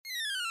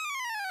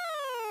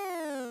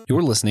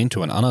You're listening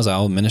to an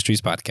Anazao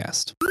Ministries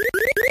podcast.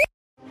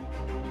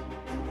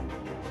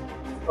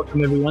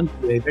 Welcome, everyone,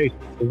 to a very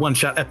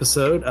one-shot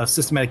episode of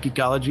Systematic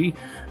Geekology.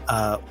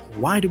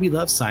 Why do we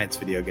love science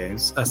video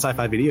games,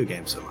 sci-fi video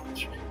games so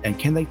much? And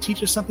can they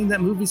teach us something that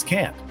movies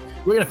can't?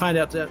 We're going to find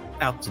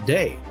out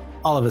today.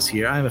 All of us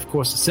here, I am, of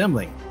course,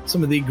 assembling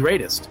some of the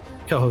greatest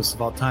co-hosts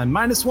of all time,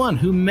 minus one,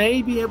 who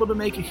may be able to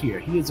make it here.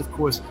 He is, of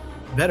course,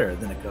 better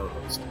than a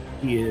co-host.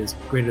 He is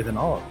greater than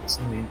all of us.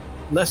 I mean,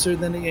 lesser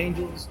than the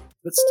angels,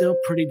 but still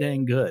pretty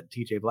dang good,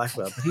 TJ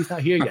Blackwell. But he's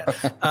not here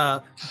yet.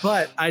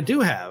 But I do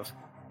have,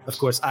 of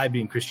course, I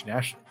being Christian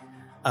Ashley,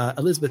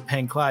 Elizabeth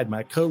Payne-Clyde,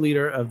 my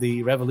co-leader of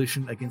the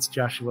revolution against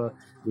Joshua.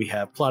 We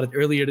have plotted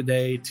earlier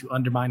today to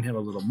undermine him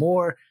a little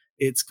more.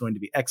 It's going to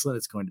be excellent.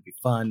 It's going to be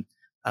fun.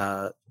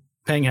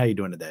 Pang, how you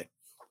doing today?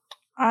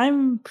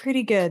 I'm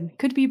pretty good.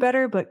 Could be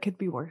better, but could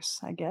be worse,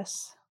 I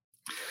guess.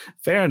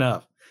 Fair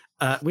enough.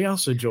 We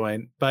also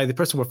joined by the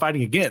person we're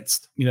fighting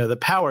against, the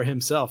power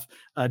himself,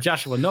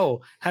 Joshua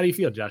Knoll. How do you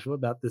feel, Joshua,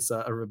 about this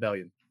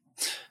rebellion?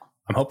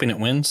 I'm hoping it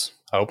wins.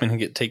 I'm hoping he'll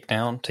get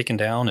taken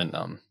down,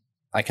 and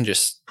I can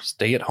just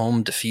stay at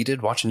home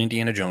defeated watching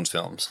Indiana Jones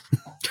films.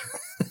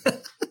 All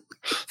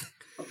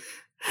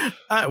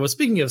right. Well,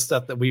 speaking of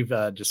stuff that we've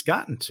just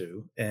gotten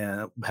to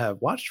and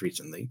have watched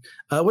recently,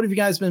 what have you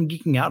guys been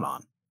geeking out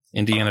on?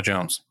 Indiana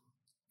Jones.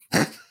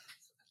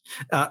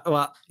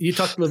 Well, you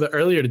talked a little bit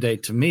earlier today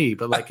to me,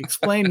 but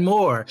explain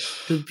more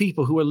to the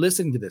people who are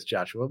listening to this,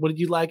 Joshua. What did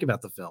you like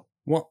about the film?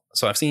 Well,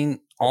 so I've seen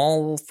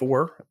all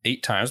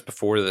 8 times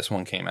before this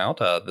one came out.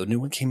 The new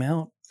one came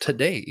out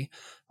today.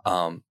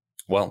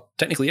 Well,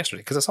 technically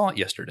yesterday, because I saw it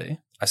yesterday.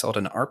 I saw it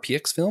in an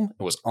RPX film.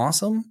 It was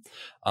awesome.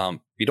 If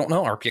you don't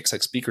know, RPX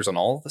has speakers on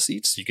all of the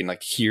seats. So you can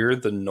hear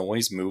the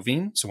noise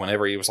moving. So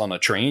whenever he was on a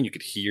train, you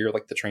could hear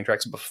the train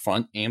tracks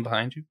front and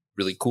behind you.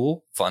 Really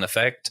cool, fun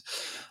effect.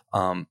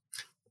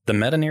 The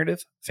meta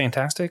narrative,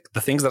 fantastic. The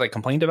things that I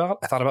complained about,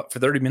 I thought about for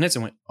 30 minutes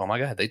and went, oh my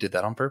God, they did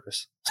that on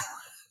purpose.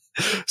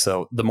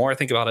 So the more I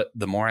think about it,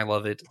 the more I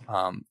love it.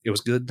 It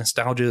was good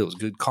nostalgia. It was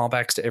good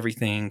callbacks to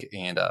everything.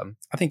 And I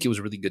think it was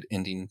a really good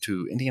ending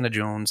to Indiana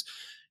Jones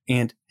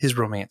and his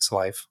romance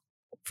life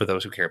for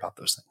those who care about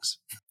those things.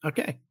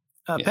 Okay.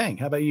 Pang,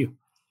 how about you?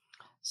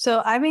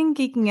 So I've been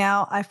geeking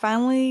out. I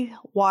finally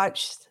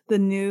watched the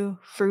new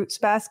Fruits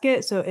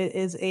Basket. So it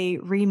is a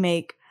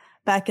remake.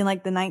 Back in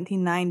the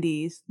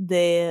 1990s,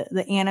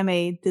 the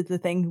anime did the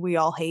thing we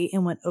all hate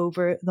and went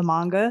over the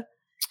manga.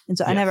 And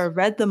so I never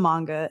read the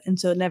manga. And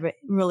so it never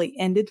really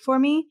ended for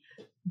me.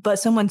 But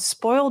someone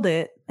spoiled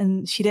it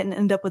and she didn't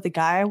end up with the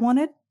guy I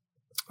wanted.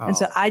 Oh. And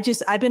so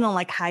I've been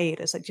on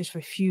hiatus, just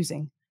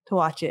refusing to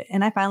watch it.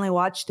 And I finally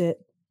watched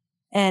it.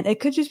 And it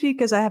could just be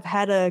because I have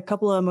had a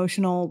couple of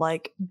emotional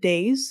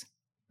days,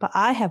 but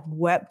I have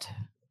wept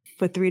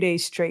for 3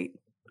 days straight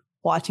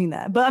watching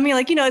that. But I mean,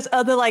 it's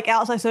other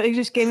outside. So it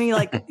just gave me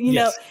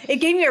yes. It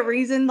gave me a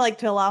reason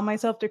to allow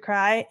myself to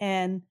cry,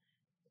 and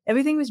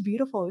everything was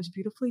beautiful. It was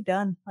beautifully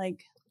done.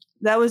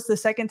 That was the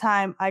second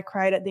time I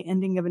cried at the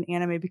ending of an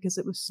anime because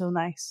it was so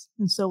nice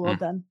and so well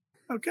done.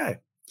 Okay.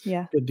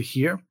 Yeah. Good to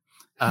hear.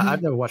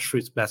 I've never watched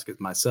Fruits Basket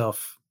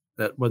myself.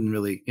 That wasn't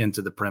really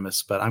into the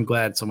premise, but I'm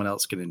glad someone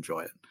else can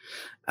enjoy it.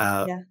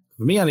 For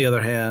me, on the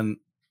other hand,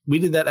 we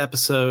did that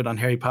episode on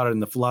Harry Potter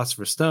and the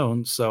Philosopher's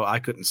Stone, so I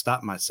couldn't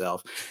stop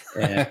myself.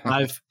 And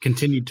I've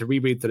continued to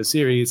reread through the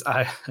series.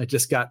 I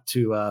just got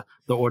to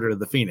the Order of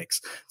the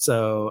Phoenix.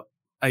 So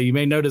you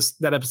may notice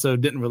that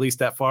episode didn't release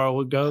that far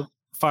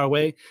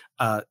away.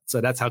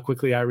 So that's how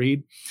quickly I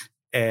read.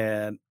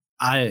 And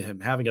I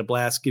am having a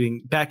blast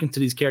getting back into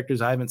these characters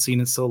I haven't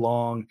seen in so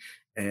long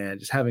and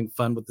just having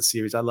fun with the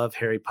series. I love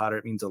Harry Potter.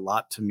 It means a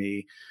lot to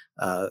me.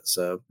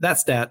 So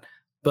that's that.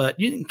 But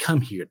you didn't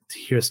come here to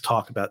hear us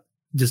talk about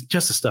just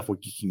the stuff we're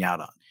geeking out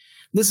on.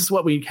 This is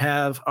what we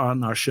have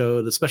on our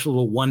show, the special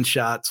little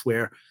one-shots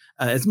where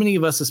as many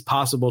of us as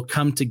possible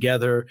come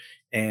together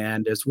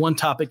and there's one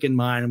topic in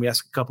mind and we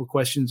ask a couple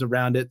questions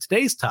around it.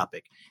 Today's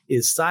topic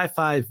is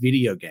sci-fi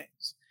video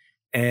games.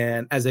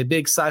 And as a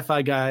big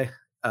sci-fi guy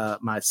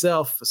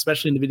myself,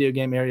 especially in the video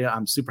game area,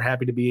 I'm super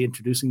happy to be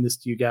introducing this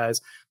to you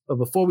guys. But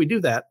before we do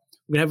that,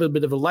 we're going to have a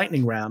bit of a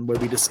lightning round where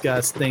we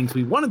discuss things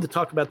we wanted to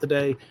talk about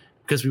today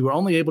because we were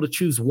only able to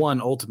choose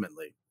one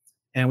ultimately.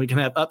 And we can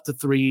have up to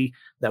 3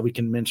 that we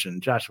can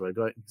mention. Joshua,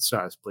 go ahead and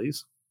start us,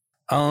 please.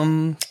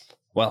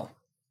 Well,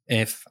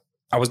 if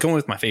I was going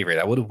with my favorite,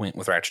 I would have went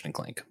with Ratchet and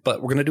Clank.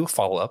 But we're going to do a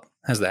follow-up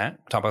as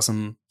that. Talk about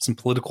some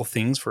political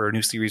things for a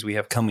new series we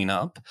have coming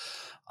up.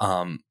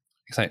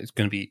 It's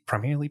going to be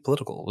primarily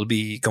political. It'll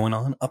be going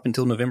on up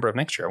until November of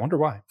next year. I wonder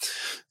why.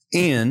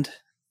 And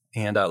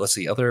let's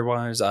see.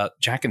 Otherwise,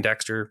 Jack and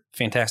Daxter,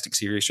 fantastic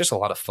series. Just a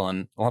lot of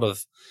fun. A lot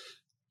of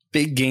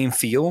big game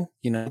feel.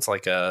 It's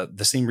the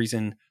same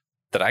reason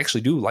that I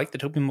actually do like the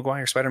Tobey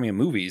Maguire Spider-Man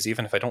movies,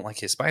 even if I don't like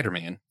his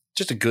Spider-Man.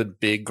 Just a good,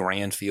 big,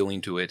 grand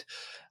feeling to it.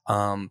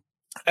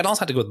 I'd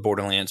also have to go with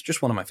Borderlands,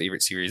 just one of my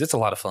favorite series. It's a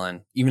lot of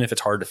fun, even if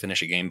it's hard to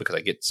finish a game because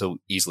I get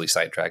so easily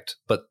sidetracked.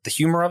 But the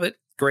humor of it,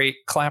 great.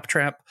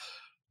 Claptrap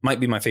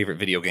might be my favorite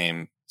video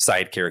game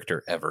side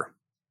character ever.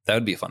 That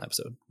would be a fun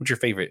episode. What's your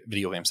favorite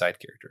video game side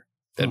character?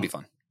 That'd be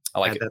fun. I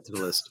like Add it. that to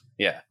the list.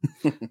 Yeah.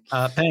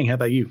 Pang, how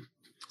about you?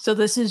 So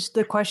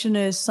the question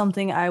is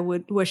something I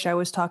would wish I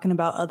was talking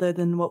about other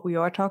than what we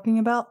are talking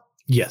about?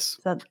 Yes.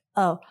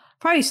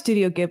 Probably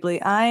Studio Ghibli.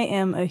 I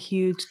am a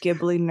huge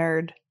Ghibli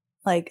nerd.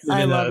 Like,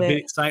 I love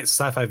it.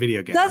 Sci-fi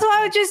video game. That's what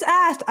I just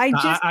asked. I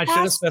should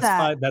have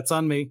specified. That's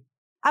on me.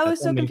 I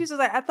was so confused. I was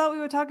like, I thought we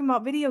were talking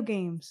about video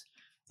games.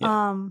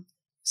 Yeah.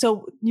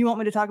 So you want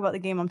me to talk about the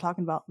game I'm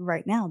talking about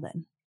right now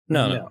then?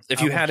 No.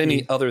 If you had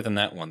any other than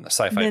that one, the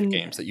sci-fi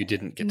games that you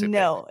didn't get to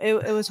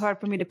pick. It was hard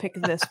for me to pick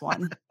this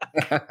one.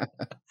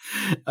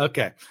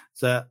 Okay.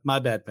 So my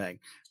bad, Pang.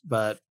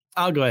 But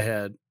I'll go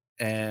ahead.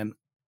 And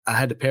I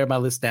had to pare my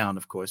list down,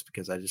 of course,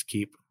 because I just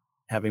keep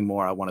having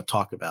more I want to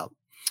talk about.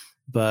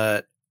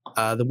 But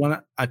the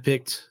one I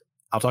picked,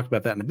 I'll talk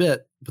about that in a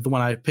bit. But the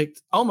one I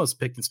almost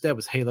picked instead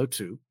was Halo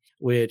 2,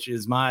 which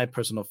is my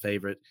personal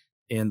favorite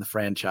in the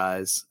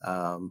franchise.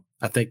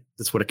 I think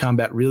that's where the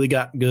combat really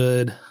got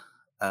good.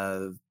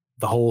 The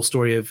whole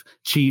story of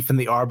Chief and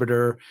the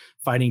Arbiter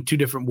fighting two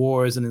different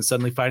wars and then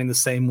suddenly fighting the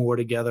same war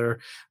together.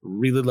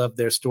 Really loved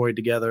their story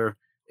together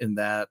in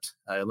that.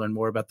 I learned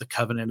more about the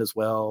Covenant as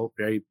well.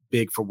 Very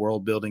big for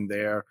world building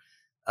there.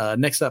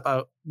 Next up,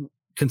 I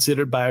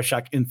considered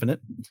BioShock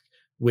Infinite,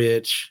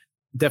 which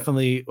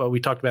definitely we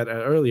talked about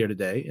earlier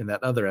today in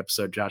that other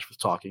episode Josh was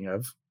talking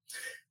of.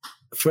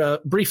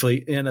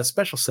 Briefly, in a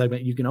special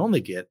segment you can only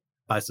get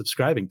by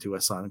subscribing to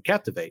us on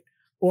Captivate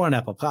or on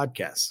Apple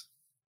Podcasts.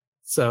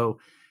 So,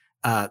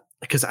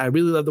 because I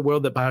really love the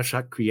world that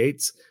BioShock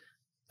creates.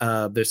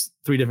 There's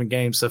 3 different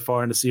games so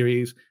far in the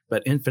series,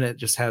 but Infinite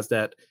just has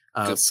that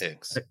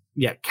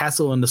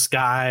castle in the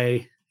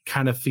sky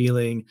kind of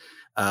feeling,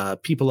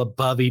 people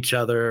above each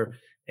other,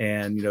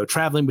 and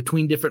traveling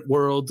between different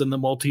worlds in the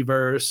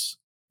multiverse.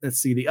 Let's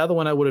see, the other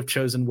one I would have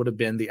chosen would have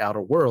been The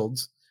Outer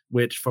Worlds,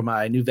 which for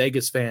my New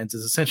Vegas fans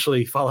is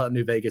essentially Fallout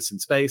New Vegas in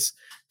space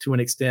to an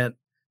extent,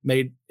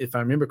 made, if I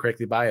remember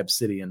correctly, by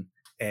Obsidian,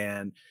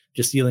 and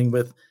just dealing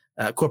with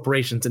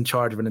corporations in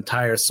charge of an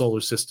entire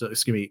solar system.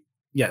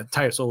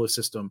 Entire solar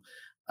system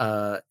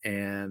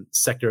and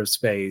sector of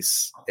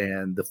space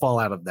and the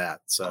fallout of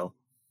that. So,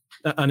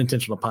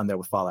 unintentional pun there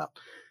with Fallout.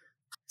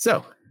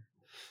 So,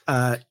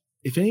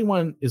 if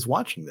anyone is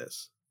watching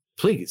this,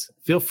 please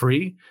feel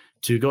free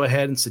to go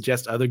ahead and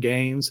suggest other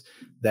games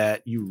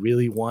that you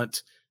really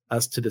want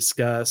us to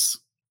discuss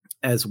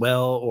as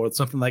well, or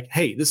something like,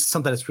 hey, this is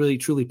something that's really,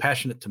 truly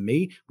passionate to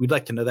me. We'd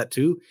like to know that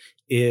too.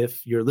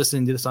 If you're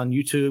listening to this on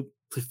YouTube,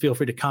 please feel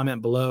free to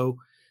comment below,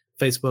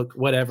 Facebook,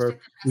 whatever.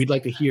 We'd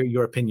like to hear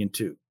your opinion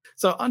too.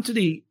 So on to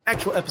the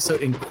actual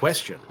episode in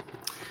question.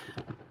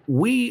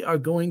 We are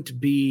going to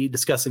be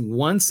discussing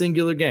one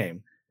singular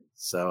game.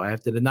 So I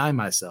have to deny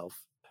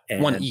myself.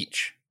 One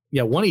each.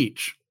 Yeah, one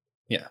each.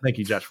 Yeah. Thank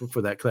you, Josh,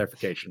 for that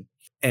clarification.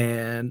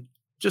 And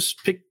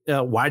just pick,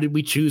 why did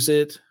we choose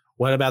it?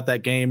 What about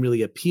that game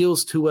really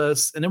appeals to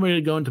us? And then we're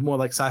going to go into more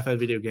like sci-fi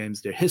video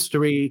games, their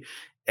history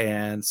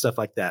and stuff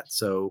like that.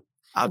 So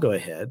I'll go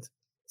ahead,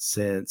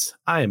 since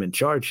I am in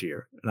charge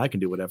here and I can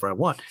do whatever I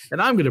want.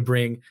 And I'm going to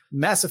bring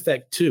Mass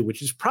Effect 2,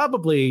 which is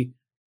probably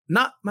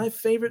not my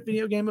favorite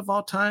video game of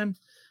all time.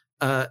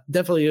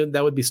 Definitely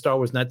that would be Star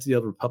Wars Knights of the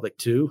Old Republic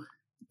 2,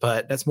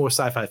 but that's more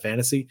sci-fi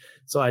fantasy.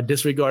 So I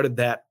disregarded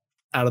that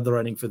out of the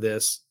running for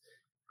this.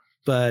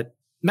 But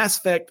Mass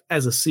Effect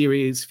as a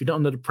series, if you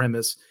don't know the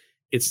premise,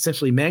 it's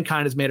essentially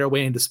mankind has made our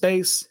way into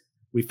space.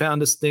 We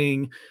found this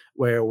thing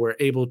where we're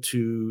able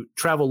to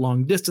travel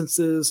long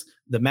distances,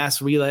 the mass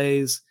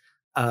relays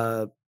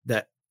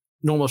that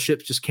normal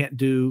ships just can't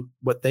do.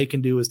 What they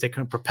can do is they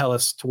can propel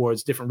us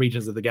towards different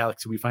regions of the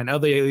galaxy. We find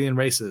other alien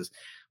races.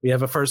 We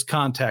have a first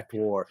contact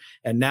war.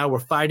 And now we're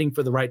fighting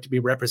for the right to be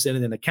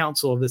represented in a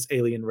council of this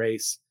alien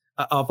race,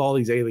 of all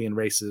these alien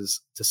races,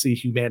 to see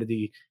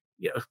humanity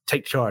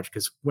take charge,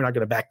 because we're not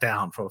going to back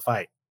down from a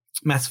fight.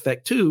 Mass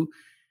Effect 2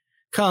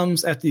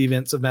 comes after the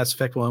events of Mass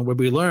Effect 1, where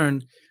we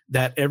learn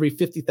that every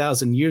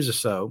 50,000 years or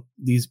so,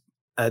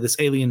 this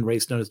alien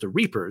race known as the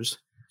Reapers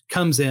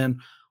comes in,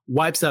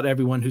 wipes out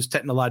everyone who's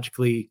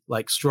technologically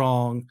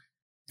strong,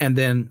 and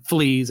then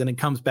flees, and it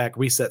comes back,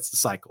 resets the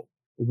cycle.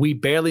 We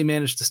barely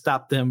managed to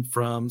stop them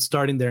from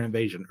starting their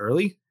invasion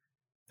early,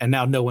 and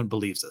now no one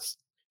believes us.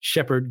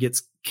 Shepard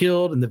gets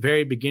killed in the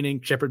very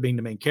beginning, Shepard being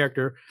the main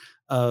character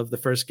of the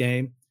first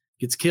game,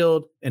 gets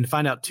killed, and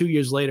find out 2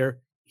 years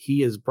later,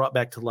 he is brought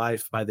back to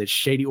life by this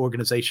shady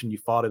organization you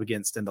fought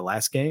against in the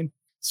last game,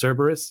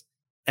 Cerberus.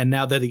 And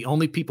now they're the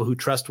only people who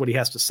trust what he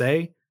has to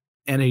say.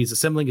 And he's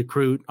assembling a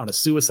crew on a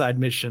suicide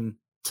mission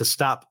to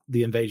stop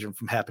the invasion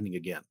from happening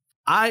again.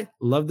 I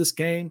love this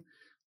game.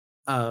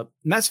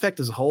 Mass Effect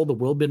as a whole, the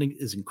world building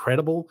is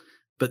incredible,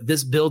 but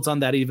this builds on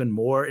that even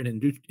more and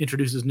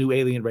introduces new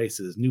alien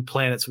races, new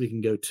planets we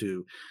can go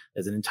to.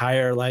 There's an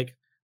entire Nar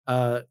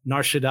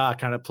Shaddaa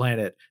kind of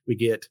planet. We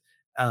get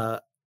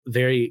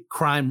very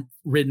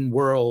crime-ridden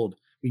world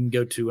we can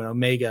go to, an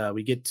Omega.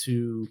 We get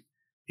to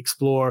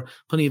explore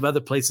plenty of other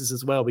places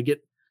as well. We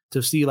get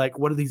to see like,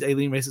 what are these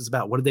alien races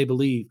about? What do they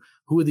believe?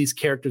 Who are these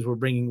characters we're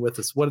bringing with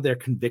us? What are their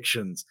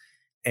convictions?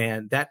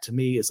 And that to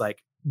me is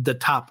like the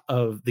top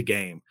of the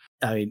game.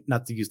 I mean,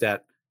 not to use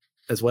that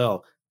as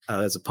well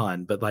as a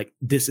pun, but like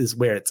this is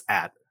where it's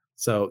at.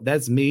 So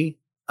that's me.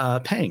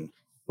 Peng,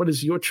 what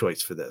is your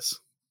choice for this?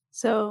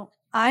 So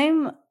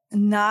I'm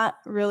not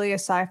really a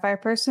sci-fi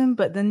person,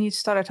 but then you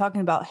started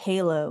talking about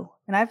Halo,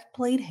 and I've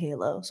played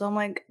Halo. So I'm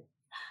like,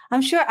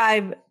 I'm sure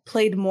I've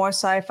played more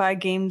sci-fi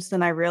games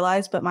than I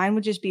realized, but mine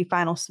would just be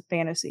Final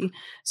Fantasy.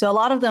 So a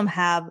lot of them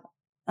have,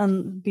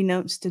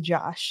 unbeknownst to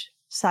Josh,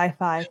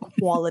 sci-fi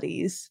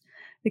qualities.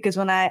 Because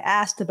when I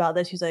asked about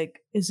this, he's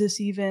like, is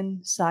this even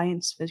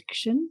science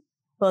fiction?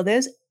 Well,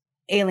 there's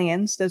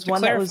aliens. There's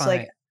one that was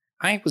like...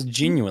 I was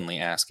genuinely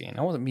asking.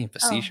 I wasn't being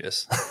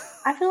facetious.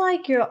 I feel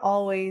like you're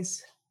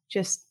always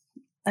just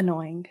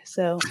annoying.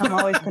 So I'm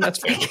always going to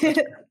take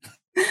it.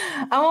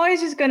 I'm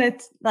always just going to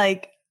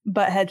like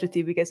butt heads with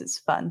you because it's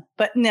fun.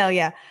 But no,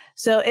 yeah.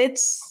 So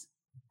it's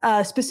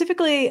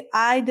specifically,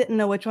 I didn't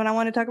know which one I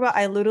wanted to talk about.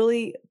 I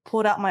literally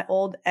pulled out my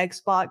old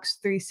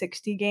Xbox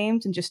 360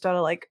 games and just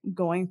started like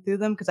going through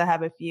them because I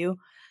have a few.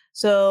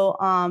 So,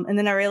 and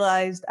then I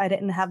realized I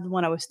didn't have the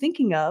one I was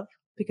thinking of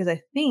because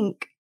I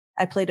think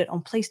I played it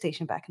on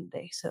PlayStation back in the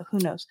day. So who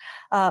knows?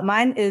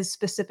 Mine is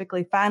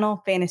specifically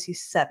Final Fantasy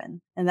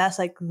VII. And that's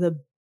like the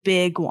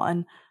big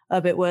one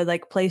of it where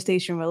like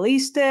PlayStation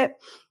released it.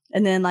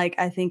 And then like,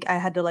 I think I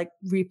had to like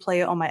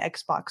replay it on my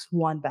Xbox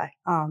One back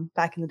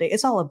in the day.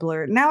 It's all a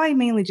blur. Now I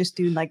mainly just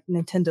do like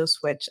Nintendo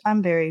Switch.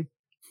 I'm very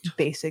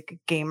basic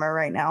gamer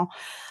right now.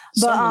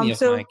 But so many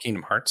of my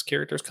Kingdom Hearts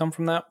characters come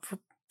from that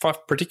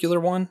particular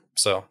one.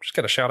 So just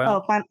got a shout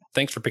out.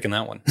 Thanks for picking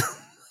that one.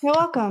 You're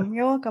welcome.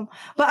 You're welcome.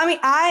 But I mean,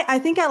 I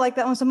think I like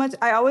that one so much.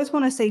 I always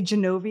want to say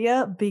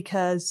Genovia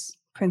because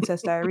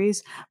Princess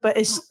Diaries, but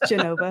it's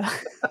Genova.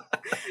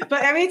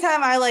 But every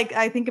time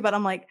I think about it,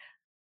 I'm like,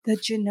 the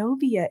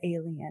Genovia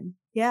alien.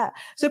 Yeah.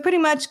 So pretty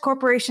much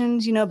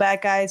corporations,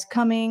 bad guys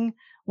coming,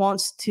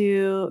 wants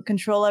to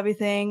control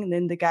everything. And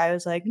then the guy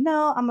was like,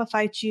 no, I'm going to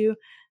fight you.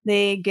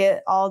 They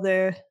get all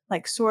their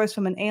like source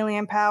from an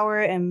alien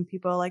power. And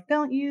people are like,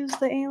 don't use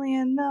the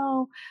alien.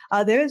 No.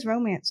 There is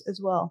romance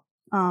as well.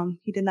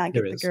 He did not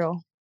get the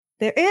girl.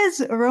 There is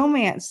a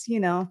romance,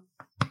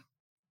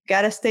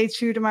 gotta stay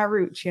true to my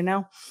roots,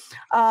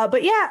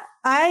 but yeah,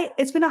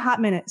 it's been a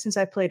hot minute since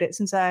I played it,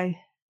 since I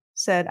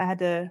said I had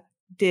to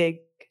dig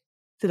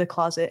to the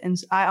closet. And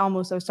I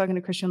was talking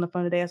to Christian on the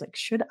phone today. I was like,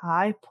 should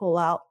I pull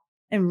out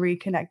and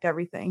reconnect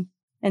everything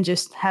and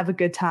just have a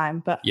good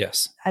time? But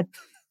yes, I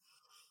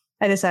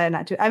decided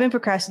not to. I've been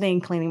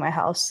procrastinating cleaning my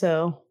house.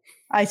 So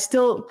I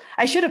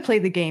should have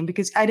played the game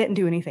because I didn't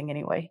do anything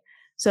anyway.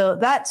 So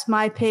that's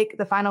my pick,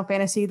 the Final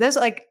Fantasy. There's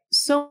like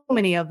so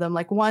many of them.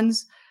 Like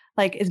one's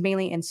like is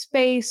mainly in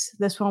space.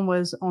 This one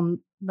was on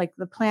like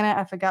the planet.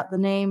 I forgot the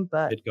name,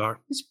 but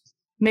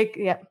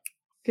Midgar.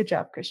 Good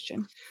job,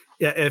 Christian.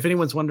 Yeah, if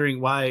anyone's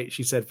wondering why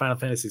she said Final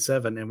Fantasy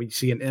VII and we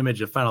see an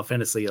image of Final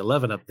Fantasy XI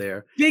up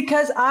there.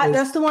 Because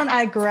that's the one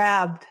I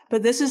grabbed.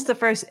 But this is the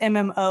first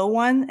MMO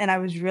one, and I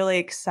was really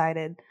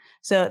excited.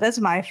 So that's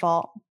my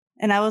fault.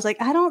 And I was like,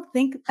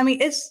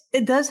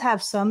 it does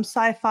have some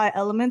sci-fi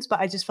elements, but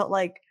I just felt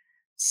like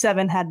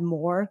 7 had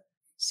more.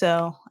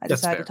 So I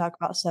decided to talk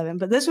about 7.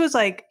 But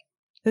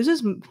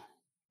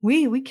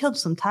we killed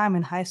some time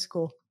in high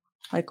school.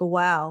 Like,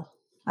 wow.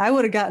 I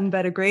would have gotten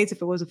better grades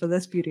if it wasn't for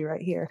this beauty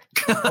right here.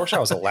 I wish I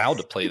was allowed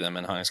to play them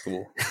in high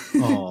school.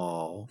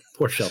 Oh,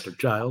 poor sheltered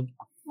child.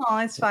 Oh,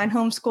 it's fine.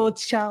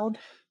 Homeschooled child.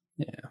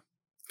 Yeah.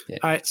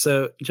 All right.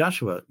 So,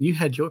 Joshua, you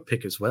had your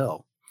pick as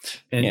well.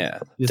 And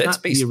it's Dead not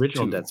Space the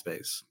original 2. Dead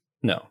Space.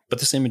 No, but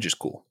this image is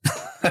cool.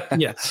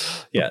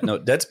 Yes. Yeah, no,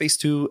 Dead Space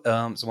 2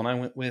 is one I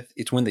went with.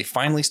 It's when they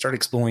finally start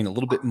exploring a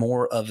little bit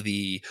more of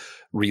the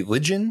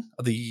religion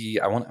of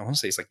I want to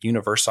say it's like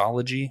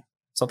universology,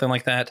 something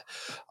like that.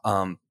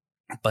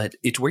 But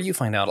it's where you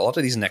find out a lot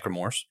of these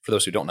necromorphs, for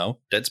those who don't know,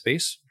 Dead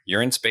Space,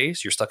 you're in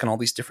space, you're stuck in all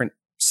these different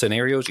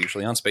scenarios,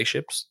 usually on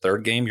spaceships.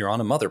 Third game, you're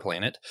on a mother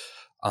planet.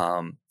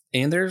 And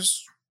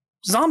there's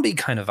zombie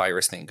kind of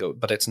virus thing,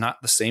 but it's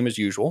not the same as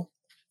usual.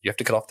 You have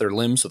to cut off their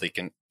limbs so they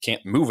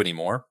can't move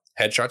anymore.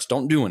 Headshots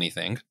don't do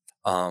anything.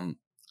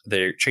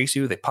 They chase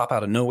you. They pop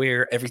out of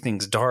nowhere.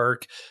 Everything's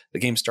dark. The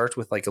game starts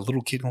with like a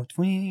little kid going,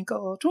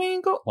 twinkle,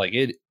 twinkle. Like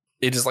it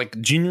is like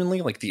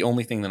genuinely like the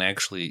only thing that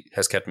actually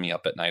has kept me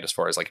up at night as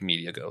far as like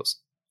media goes.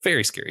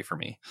 Very scary for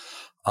me.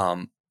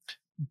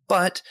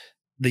 But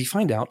they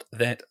find out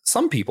that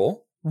some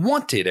people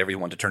wanted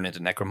everyone to turn into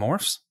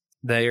necromorphs.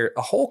 A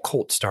whole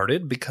cult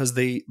started because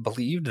they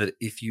believed that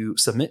if you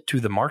submit to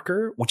the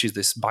marker, which is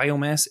this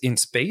biomass in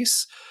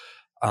space,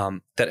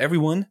 that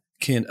everyone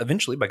can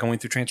eventually, by going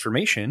through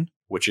transformation,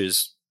 which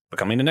is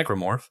becoming a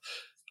necromorph,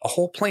 a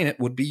whole planet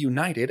would be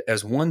united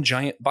as one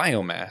giant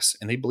biomass.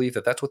 And they believe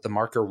that that's what the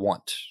marker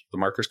want. The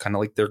marker is kind of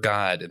like their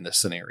god in this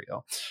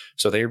scenario.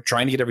 So they're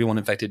trying to get everyone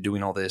infected,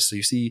 doing all this. So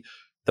you see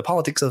the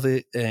politics of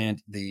it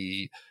and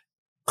the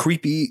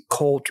creepy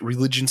cult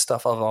religion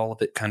stuff of all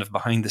of it kind of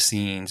behind the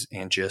scenes,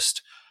 and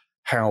just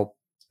how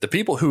the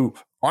people who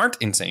aren't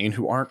insane,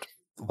 who aren't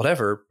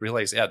whatever,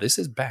 realize, yeah, this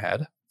is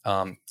bad.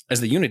 As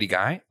the Unity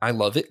guy, I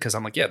love it because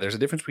I'm like, yeah, there's a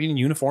difference between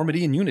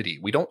uniformity and unity.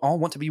 We don't all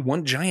want to be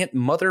one giant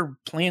mother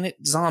planet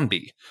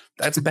zombie.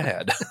 That's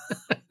bad.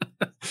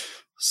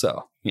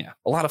 So, yeah,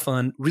 a lot of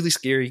fun, really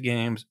scary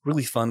games,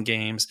 really fun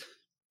games.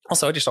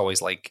 Also, I just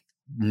always like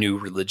new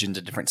religions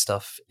and different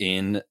stuff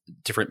in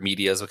different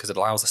medias because it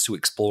allows us to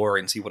explore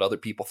and see what other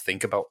people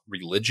think about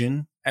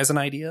religion as an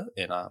idea.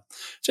 And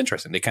it's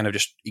interesting. They kind of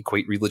just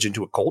equate religion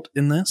to a cult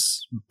in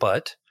this,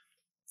 but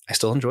I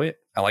still enjoy it.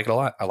 I like it a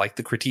lot. I like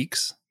the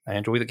critiques. I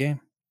enjoy the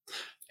game.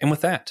 And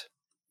with that,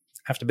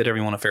 I have to bid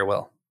everyone a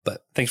farewell.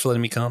 But thanks for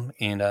letting me come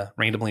and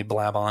randomly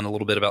blab on a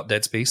little bit about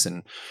Dead Space.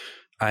 And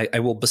I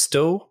will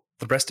bestow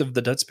the rest of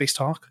the Dead Space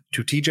talk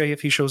to TJ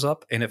if he shows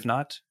up. And if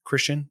not,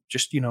 Christian,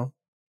 just,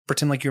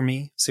 pretend like you're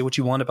me. Say what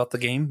you want about the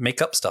game.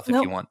 Make up stuff if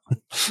you want.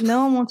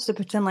 No one wants to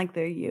pretend like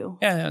they're you.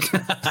 Yeah.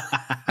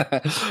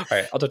 All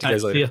right. I'll talk to you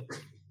guys later. Yeah.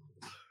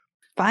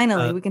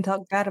 Finally, we can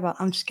talk bad about.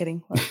 I'm just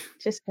kidding.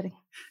 Just kidding.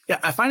 Yeah,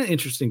 I find it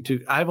interesting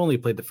too. I've only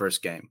played the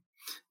first game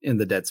in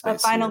the Dead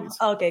Space series.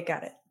 Okay,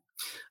 got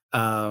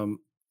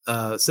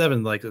it.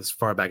 7, like as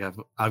far back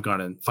I've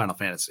gone in Final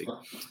Fantasy,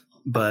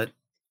 but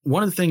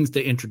one of the things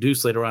they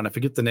introduced later on, I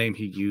forget the name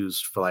he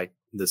used for like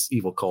this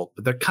evil cult,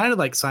 but they're kind of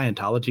like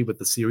Scientology with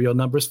the serial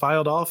numbers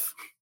filed off.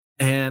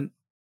 And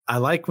I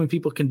like when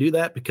people can do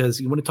that because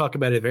you want to talk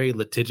about a very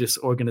litigious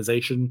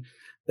organization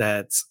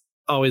that's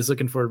always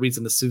looking for a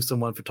reason to sue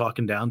someone for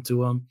talking down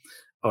to them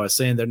or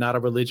saying they're not a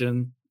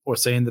religion or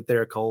saying that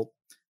they're a cult.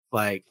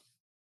 Like,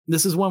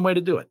 this is one way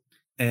to do it.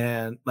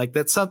 And like,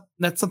 that's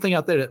something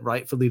out there that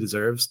rightfully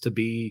deserves to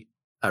be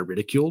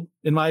ridiculed,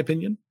 in my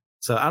opinion.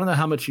 So I don't know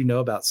how much you know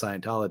about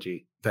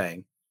Scientology,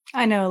 Pang.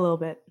 I know a little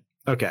bit.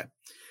 Okay.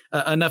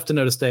 Enough to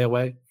know to stay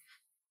away?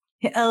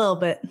 A little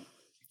bit.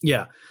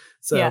 Yeah.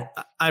 So yeah.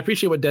 I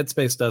appreciate what Dead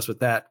Space does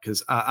with that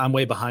because I'm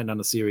way behind on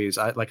the series.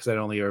 Like I said,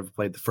 I only ever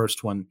played the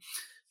first one.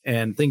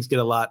 And things get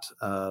a lot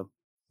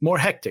more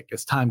hectic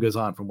as time goes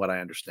on from what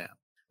I understand.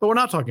 But we're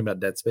not talking about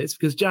Dead Space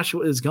because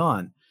Joshua is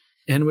gone.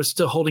 And we're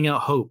still holding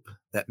out hope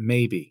that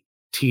maybe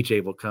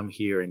TJ will come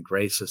here and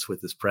grace us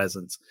with his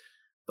presence.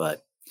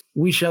 But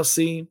we shall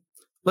see.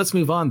 Let's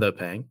move on, though,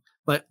 Pang.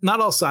 Like, not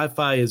all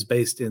sci-fi is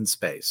based in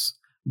space.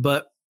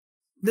 But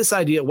this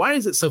idea, why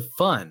is it so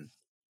fun?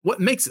 What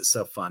makes it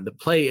so fun to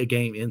play a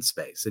game in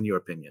space, in your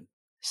opinion?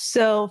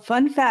 So,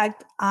 fun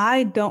fact,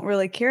 I don't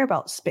really care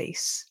about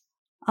space.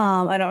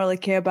 I don't really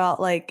care about,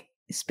 like,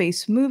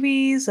 space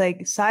movies.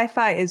 Like,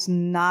 sci-fi is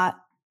not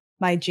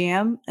my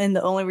jam. And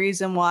the only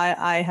reason why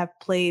I have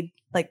played,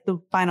 like, the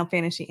Final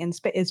Fantasy in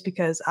space is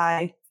because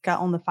I got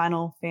on the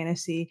Final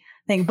Fantasy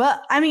thing.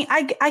 But I mean,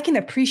 I can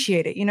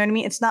appreciate it. You know what I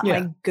mean? It's not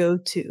my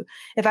go-to.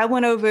 If I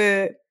went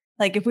over,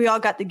 like if we all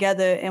got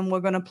together and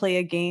we're going to play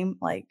a game,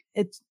 like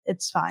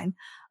it's fine.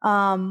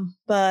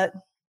 But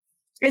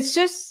it's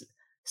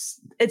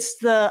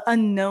the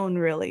unknown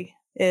really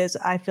is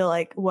I feel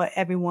like what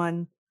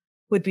everyone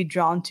would be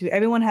drawn to.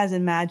 Everyone has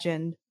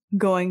imagined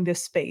going to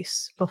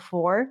space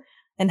before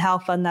and how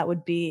fun that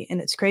would be.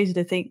 And it's crazy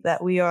to think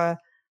that we are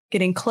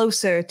getting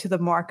closer to the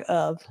mark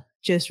of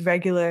just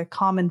regular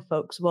common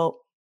folks,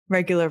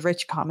 regular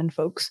rich common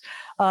folks,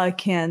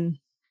 can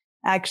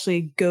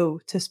actually go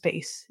to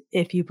space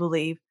if you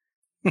believe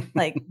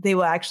like they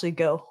will actually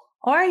go.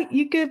 Or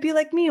you could be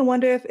like me and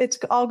wonder if it's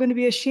all going to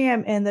be a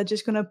sham and they're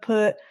just going to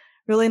put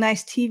really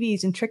nice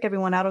TVs and trick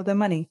everyone out of their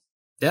money.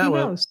 Yeah,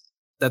 well,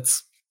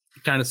 that's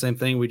kind of the same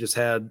thing we just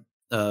had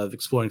of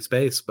exploring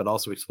space, but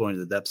also exploring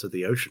the depths of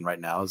the ocean right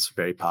now is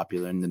very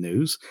popular in the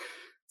news.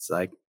 It's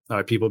like,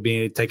 are people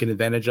being taken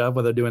advantage of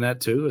while they're doing that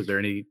too? Is there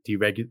anything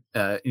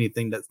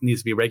that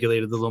needs to be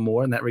regulated a little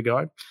more in that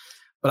regard?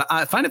 But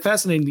I find it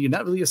fascinating that you're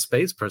not really a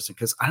space person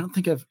because I don't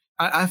think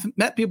I've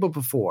met people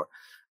before.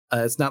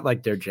 It's not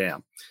like their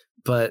jam,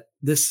 but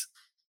this,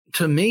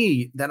 to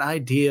me, that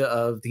idea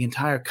of the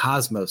entire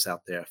cosmos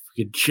out there, if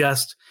we could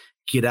just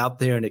get out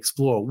there and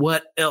explore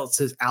what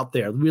else is out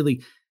there,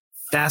 really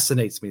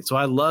fascinates me. So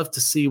I love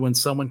to see when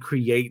someone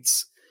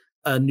creates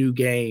a new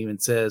game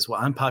and says, well,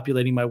 I'm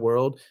populating my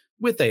world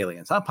with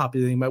aliens. I'm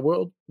populating my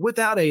world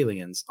without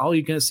aliens. All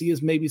you're going to see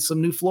is maybe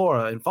some new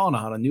flora and fauna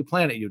on a new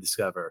planet you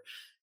discover.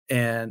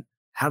 And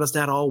how does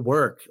that all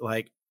work?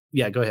 Like,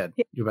 yeah, go ahead.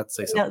 You're about to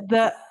say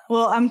something.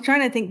 Well, I'm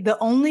trying to think. The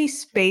only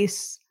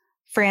space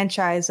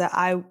franchise that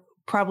I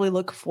probably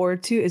look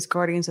forward to is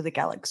Guardians of the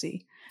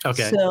Galaxy.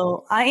 Okay.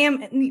 So I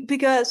am,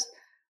 because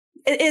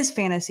it is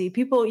fantasy.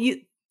 People,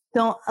 you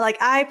don't like,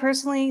 I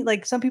personally,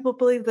 like some people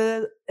believe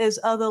there is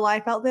other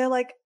life out there.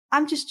 Like,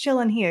 I'm just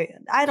chilling here.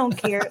 I don't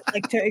care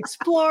like to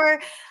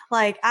explore.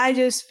 Like, I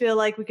just feel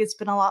like we could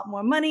spend a lot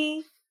more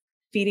money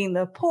feeding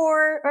the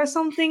poor or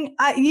something.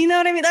 You know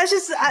what I mean? That's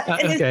just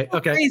okay.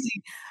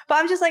 Crazy.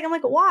 But I'm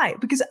like, why?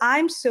 Because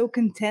I'm so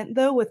content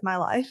though with my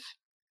life.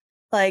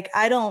 Like,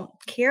 I don't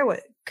care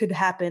what could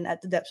happen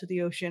at the depths of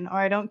the ocean, or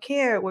I don't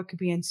care what could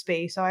be in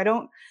space, or I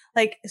don't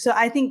like. So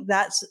I think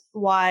that's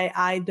why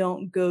I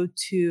don't go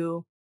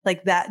to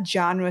like that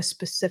genre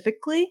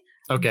specifically.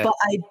 Okay. But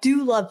I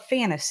do love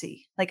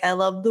fantasy. Like I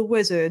love the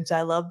wizards.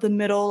 I love the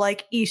middle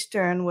like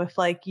Eastern with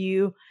like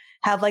you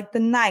have like the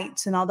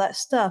knights and all that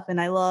stuff.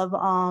 And I love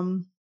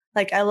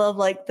like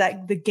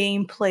that the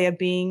gameplay of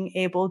being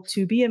able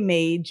to be a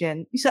mage.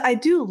 And so I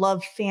do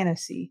love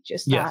fantasy,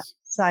 just not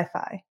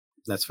sci-fi.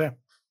 That's fair.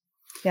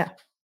 Yeah.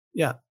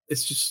 Yeah.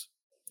 It's just,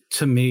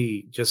 to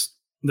me, just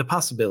the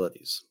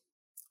possibilities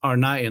are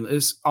not, and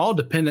it's all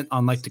dependent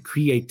on like the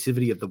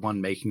creativity of the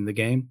one making the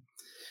game.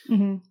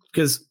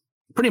 Because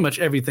pretty much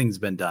everything's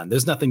been done.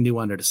 There's nothing new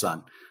under the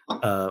sun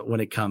when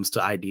it comes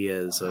to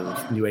ideas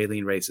of new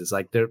alien races.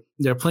 Like there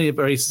are plenty of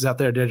races out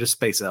there. They're just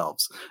space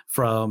elves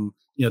from,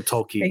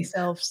 Tolkien. Space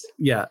elves.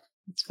 Yeah.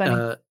 It's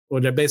funny. Or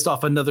they're based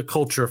off another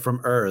culture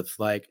from Earth.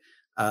 Like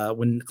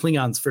when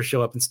Klingons first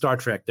show up in Star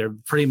Trek, they're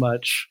pretty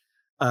much,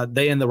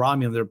 they and the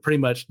Romulan, they're pretty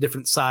much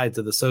different sides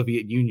of the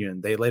Soviet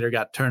Union. They later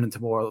got turned into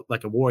more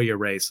like a warrior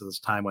race as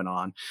time went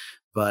on.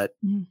 But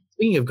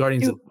speaking of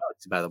Guardians of the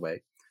Galaxy, by the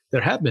way,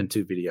 there have been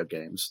 2 video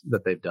games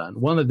that they've done.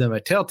 One of them, a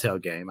Telltale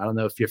game. I don't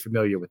know if you're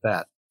familiar with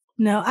that.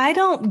 No, I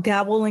don't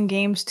dabble in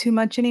games too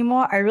much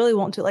anymore. I really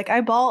want to. Like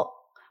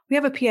we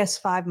have a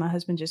PS5 my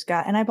husband just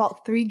got, and I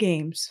bought 3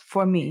 games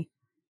for me.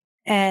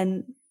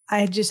 And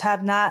I just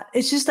have not,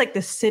 it's just like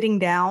the sitting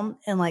down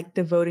and like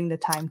devoting the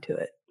time to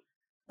it.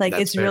 Like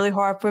it's really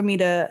hard for me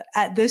to,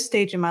 at this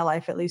stage in my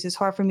life at least, it's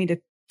hard for me to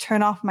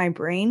turn off my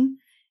brain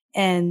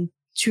and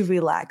to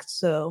relax.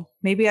 So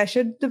maybe I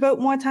should devote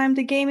more time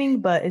to gaming,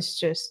 but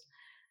it's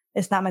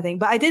not my thing.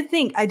 But I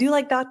do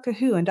like Doctor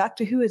Who, and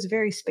Doctor Who is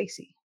very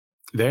spacey.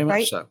 Very much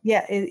right? so.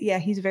 Yeah,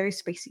 he's very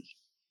spacey.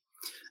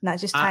 Not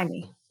just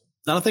tiny.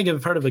 I don't think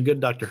I've heard of a good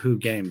Doctor Who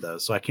game though,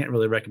 so I can't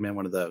really recommend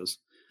one of those.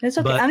 It's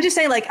okay. But I'm just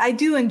saying, like, I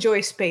do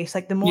enjoy space.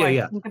 Like the more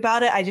I think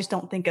about it, I just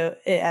don't think of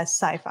it as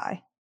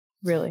sci-fi,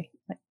 really.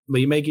 But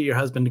you may get your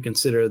husband to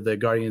consider the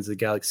Guardians of the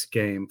Galaxy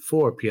game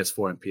for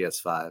PS4 and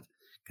PS5,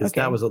 because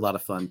that was a lot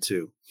of fun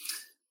too.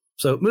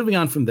 So moving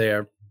on from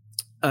there,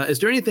 is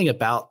there anything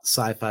about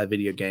sci-fi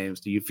video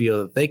games do you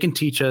feel that they can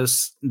teach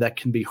us that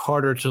can be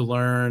harder to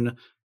learn,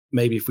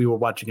 maybe if we were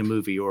watching a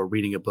movie or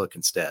reading a book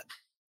instead?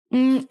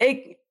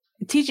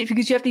 Teach it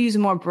because you have to use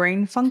more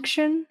brain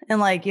function, and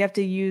like you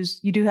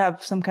do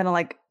have some kind of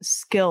like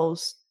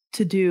skills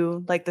to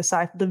do like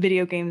the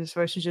video games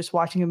versus just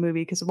watching a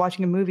movie. Because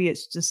watching a movie,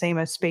 it's the same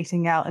as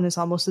spacing out, and it's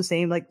almost the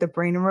same like the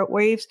brain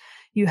waves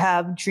you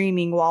have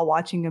dreaming while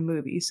watching a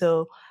movie.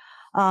 So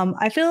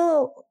I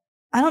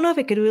don't know if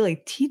it could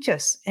really teach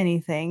us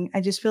anything. I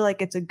just feel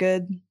like it's a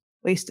good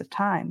waste of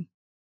time,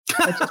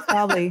 which is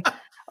probably.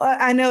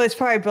 I know it's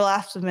probably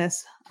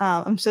blasphemous.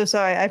 I'm so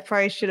sorry. I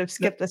probably should have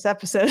skipped this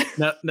episode.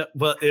 No.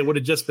 Well, it would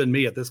have just been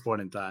me at this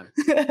point in time,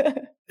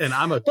 and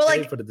I'm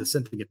okay for the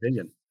dissenting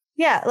opinion.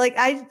 Yeah, like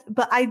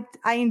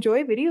I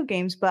enjoy video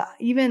games, but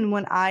even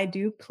when I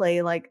do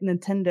play like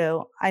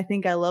Nintendo, I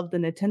think I love the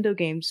Nintendo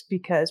games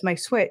because my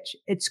Switch,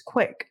 it's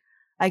quick.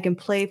 I can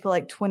play for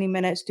like 20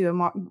 minutes, do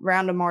a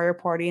round of Mario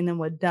Party, and then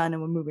we're done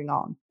and we're moving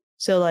on.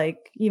 So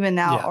like even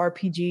now,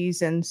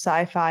 RPGs and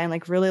sci-fi and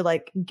like really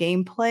like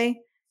gameplay.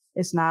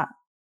 It's not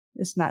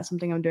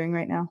something I'm doing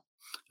right now.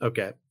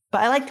 Okay.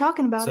 But I like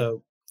talking about it.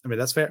 So, I mean,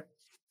 that's fair.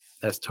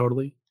 That's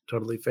totally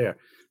fair.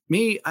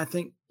 Me, I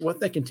think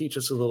what they can teach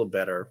us a little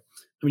better.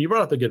 I mean, you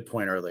brought up a good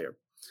point earlier.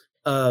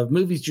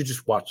 Movies, you're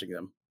just watching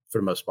them for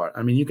the most part.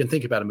 I mean, you can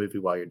think about a movie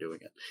while you're doing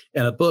it.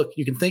 And a book,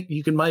 you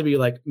can maybe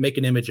like make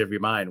an image of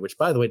your mind, which,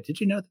 by the way, did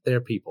you know that there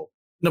are people,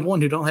 number one,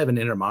 who don't have an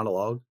inner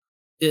monologue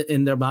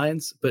in their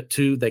minds, but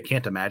 2, they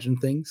can't imagine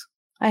things?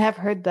 I have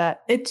heard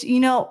that. It's,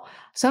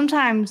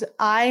 sometimes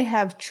I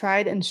have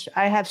tried and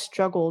I have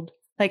struggled.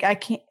 Like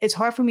it's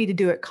hard for me to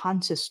do it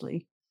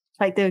consciously,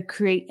 like to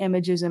create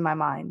images in my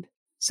mind.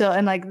 So,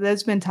 and like,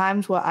 there's been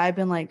times where I've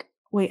been like,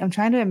 wait, I'm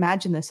trying to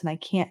imagine this and I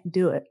can't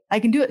do it. I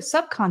can do it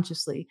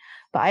subconsciously,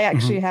 but I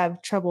actually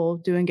have trouble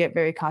doing it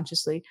very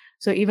consciously.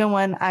 So even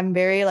when I'm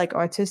very like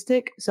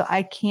artistic, so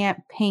I can't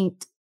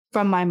paint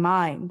from my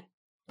mind,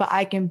 but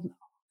I can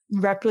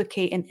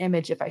replicate an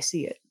image if I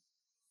see it.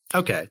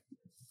 Okay.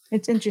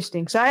 It's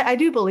interesting. So I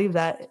do believe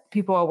that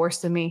people are worse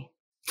than me.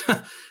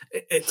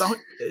 It's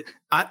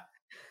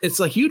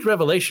a huge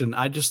revelation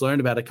I just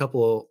learned about a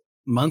couple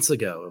months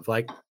ago of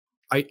like,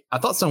 I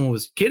thought someone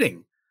was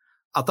kidding.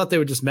 I thought they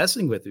were just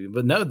messing with you.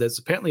 But no, there's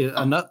apparently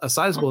a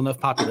sizable enough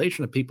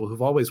population of people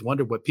who've always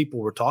wondered what people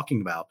were talking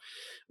about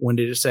when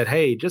they just said,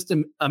 hey, just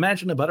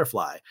imagine a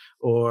butterfly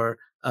or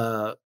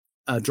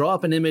draw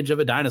up an image of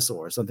a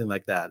dinosaur or something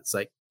like that. It's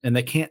like, and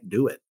they can't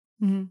do it.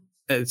 Mm-hmm.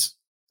 It's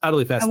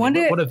utterly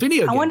fascinating. What a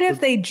video game. I wonder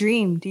if they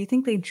dream. Do you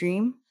think they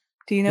dream?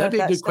 Do you know? That'd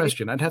be a good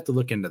question. I'd have to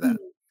look into that.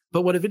 Mm-hmm.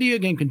 But what a video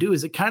game can do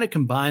is it kind of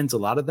combines a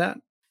lot of that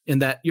in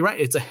that you're right.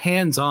 It's a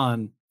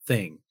hands-on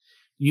thing.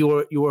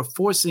 You are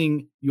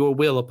forcing your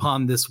will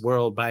upon this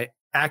world by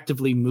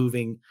actively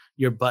moving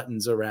your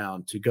buttons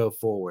around to go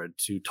forward,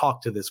 to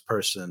talk to this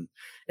person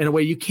in a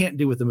way you can't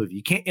do with the movie.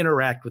 You can't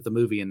interact with the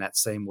movie in that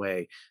same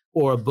way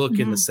or a book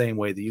in the same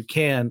way that you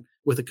can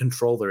with a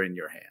controller in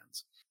your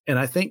hands. And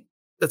I think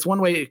that's one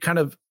way it kind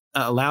of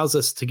allows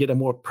us to get a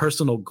more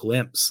personal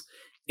glimpse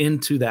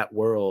into that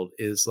world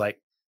is like,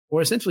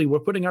 or essentially we're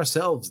putting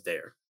ourselves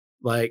there.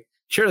 Like,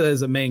 sure,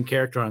 there's a main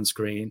character on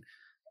screen.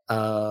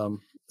 So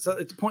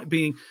the point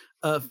being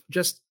of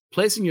just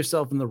placing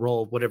yourself in the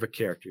role of whatever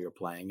character you're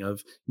playing.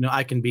 Of,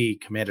 I can be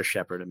Commander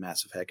Shepard in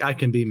Mass Effect. I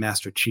can be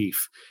Master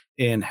Chief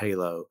in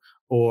Halo,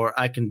 or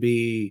I can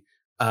be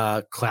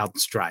Cloud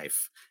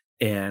Strife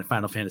in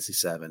Final Fantasy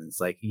VII.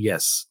 It's like,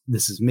 yes,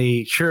 this is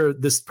me. Sure,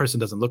 this person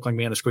doesn't look like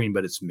me on the screen,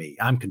 but it's me.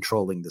 I'm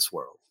controlling this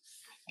world.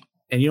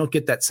 And you don't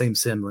get that same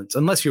semblance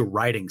unless you're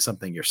writing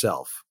something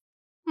yourself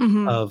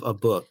of a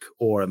book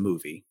or a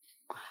movie.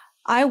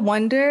 I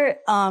wonder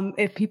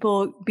if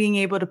people being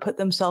able to put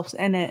themselves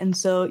in it. And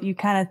so you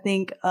kind of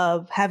think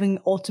of having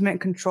ultimate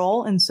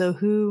control. And so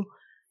who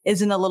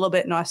isn't a little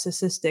bit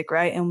narcissistic,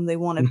 right? And they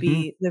want to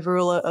be the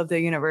ruler of their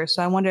universe.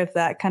 So I wonder if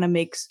that kind of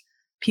makes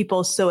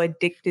people so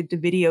addicted to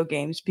video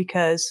games,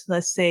 because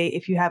let's say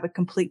if you have a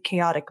complete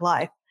chaotic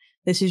life,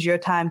 this is your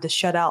time to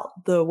shut out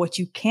what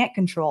you can't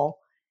control.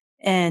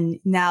 And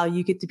now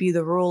you get to be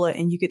the ruler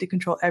and you get to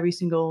control every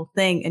single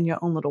thing in your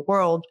own little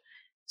world.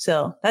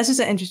 So that's just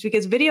an interest,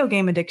 because video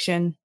game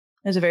addiction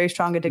is a very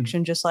strong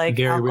addiction, just like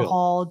very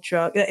alcohol,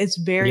 drug. It's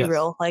very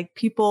real. Like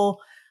people,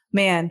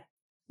 man,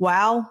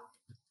 WoW,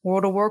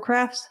 World of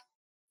Warcraft,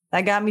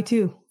 that got me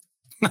too.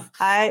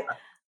 I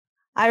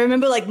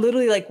remember like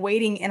literally like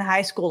waiting in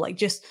high school, like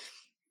just,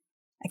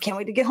 I can't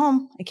wait to get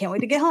home. I can't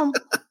wait to get home.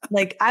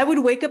 Like I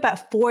would wake up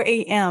at 4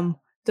 a.m.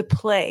 to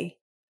play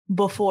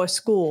before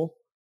school,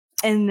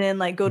 and then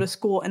like go to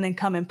school and then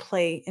come and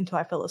play until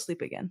I fell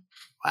asleep again.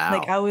 Wow.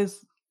 Like I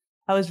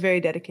was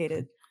very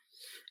dedicated.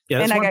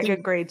 Yeah, and I got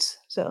good grades.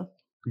 So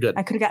good.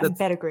 I could have gotten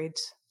better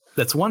grades.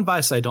 That's one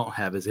vice I don't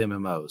have is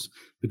MMOs,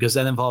 because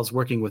that involves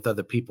working with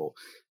other people.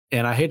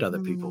 And I hate other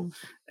people.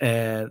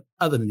 And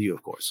other than you,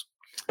 of course.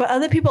 But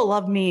other people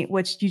love me,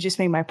 which you just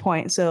made my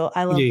point. So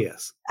I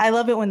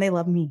love it when they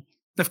love me.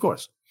 Of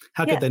course.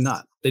 How could they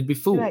not? They'd be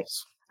fools. Right.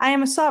 I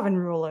am a sovereign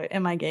ruler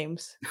in my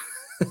games.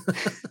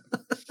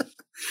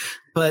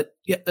 But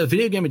yeah, a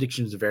video game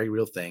addiction is a very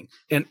real thing.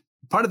 And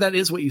part of that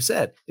is what you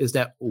said, is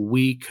that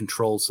we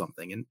control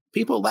something, and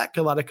people lack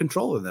a lot of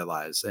control in their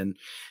lives. And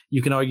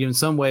you can argue in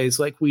some ways,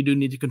 like we do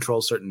need to control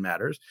certain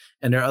matters.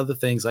 And there are other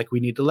things like we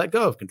need to let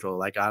go of control.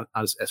 Like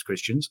as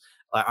Christians,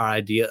 our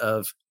idea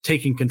of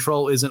taking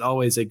control isn't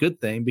always a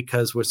good thing,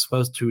 because we're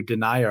supposed to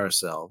deny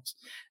ourselves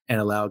and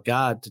allow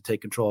God to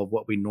take control of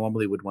what we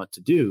normally would want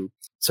to do,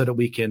 so that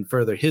we can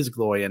further his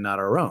glory and not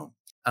our own.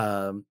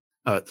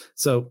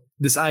 So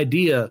this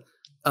idea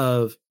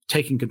of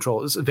taking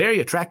control is a very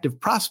attractive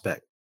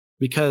prospect,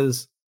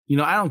 because,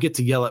 I don't get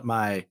to yell at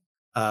my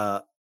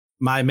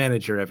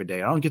manager every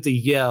day. I don't get to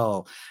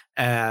yell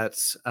at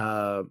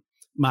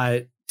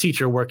my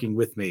teacher working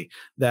with me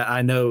that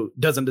I know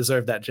doesn't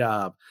deserve that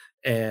job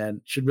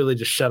and should really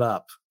just shut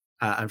up.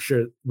 I'm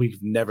sure we've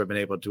never been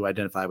able to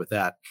identify with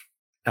that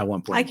at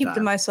one point. I keep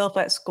to myself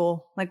at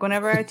school. Like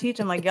whenever I teach,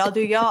 I'm like, y'all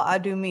do y'all, I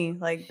do me.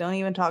 Like, don't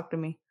even talk to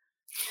me.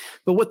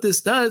 But what this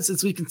does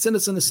is we can send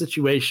us in a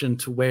situation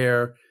to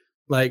where,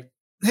 like,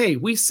 hey,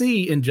 we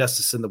see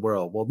injustice in the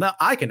world. Well, now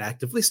I can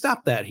actively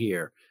stop that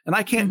here, and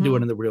I can't do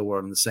it in the real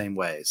world in the same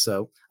way.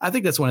 So I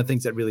think that's one of the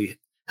things that really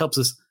helps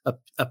us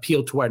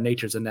appeal to our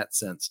natures in that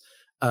sense.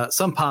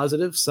 Some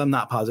positive, some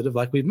not positive,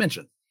 like we've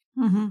mentioned.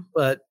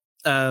 But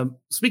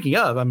speaking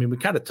of, I mean, we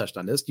kind of touched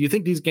on this. Do you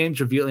think these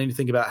games reveal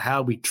anything about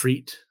how we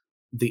treat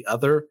the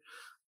other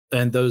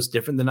and those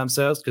different than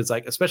themselves? Because,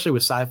 like, especially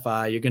with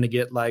sci-fi, you're going to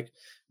get like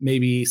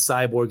maybe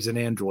cyborgs and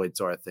androids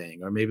are a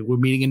thing, or maybe we're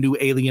meeting a new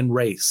alien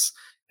race,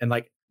 and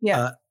like,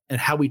 and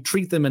how we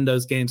treat them in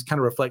those games kind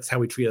of reflects how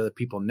we treat other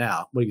people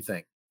now. What do you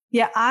think?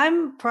 Yeah,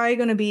 I'm probably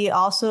going to be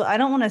also, I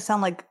don't want to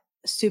sound like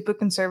super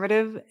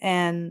conservative,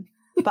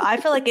 but I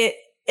feel like it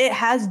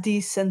has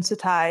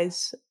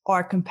desensitized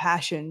our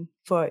compassion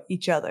for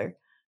each other,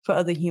 for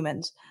other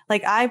humans.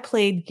 Like I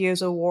played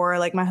Gears of War,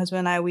 like my husband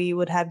and I, we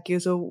would have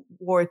Gears of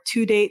War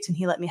 2 dates, and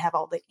he let me have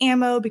all the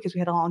ammo because we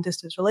had a long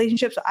distance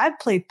relationship. So I've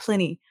played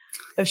plenty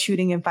of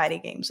shooting and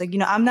fighting games. Like,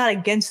 I'm not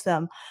against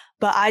them,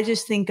 but I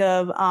just think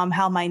of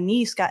how my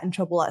niece got in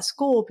trouble at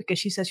school because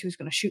she said she was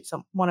going to shoot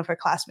one of her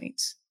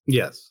classmates.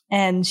 Yes.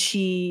 And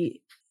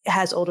she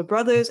has older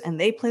brothers and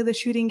they play the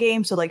shooting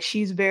game. So like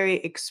she's very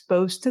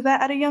exposed to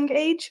that at a young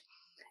age,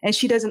 and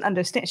she doesn't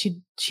understand.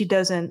 She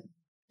doesn't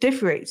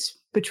differentiate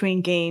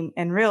between game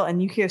and real.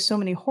 And you hear so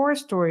many horror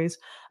stories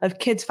of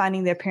kids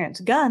finding their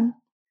parents' gun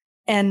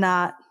and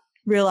not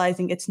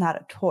realizing it's not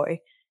a toy.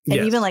 And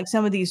even like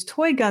some of these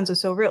toy guns are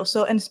so real.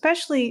 So, and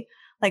especially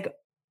like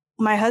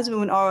my husband,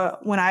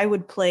 when I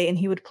would play and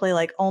he would play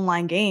like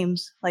online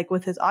games, like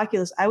with his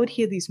Oculus, I would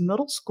hear these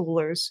middle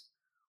schoolers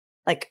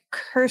like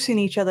cursing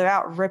each other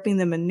out, ripping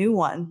them a new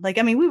one. Like,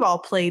 I mean, we've all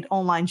played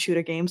online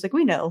shooter games. Like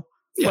we know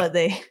what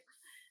they,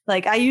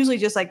 like, I usually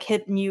just like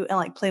hit mute and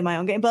like play my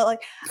own game. But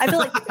like, I feel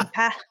like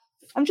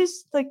I'm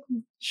just like,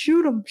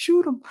 shoot them.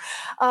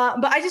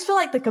 But I just feel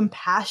like the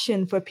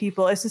compassion for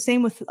people, it's the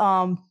same with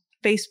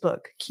Facebook,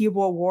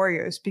 keyboard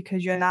warriors,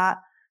 because you're not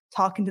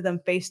talking to them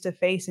face to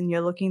face and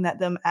you're looking at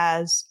them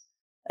as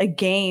a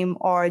game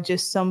or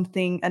just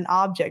something, an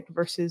object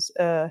versus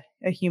a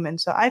human.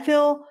 So I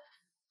feel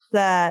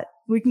that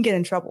we can get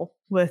in trouble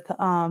with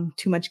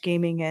too much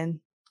gaming and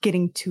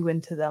getting too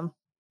into them.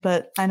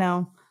 But I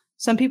know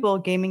some people,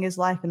 gaming is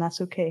life, and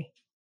that's okay.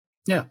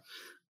 Yeah.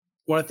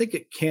 Well, I think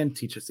it can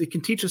teach us. It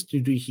can teach us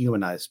to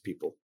dehumanize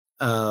people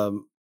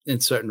in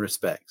certain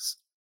respects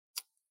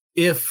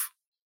if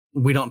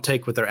we don't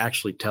take what they're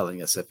actually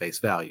telling us at face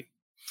value.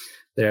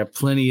 There are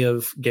plenty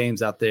of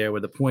games out there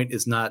where the point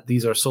is not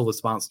these are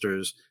soulless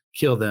monsters,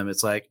 kill them.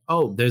 It's like,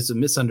 oh, there's a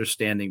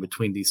misunderstanding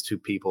between these two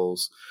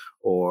peoples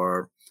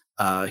or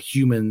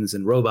humans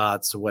and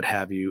robots or what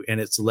have you. And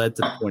it's led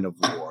to the point of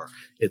war.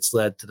 It's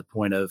led to the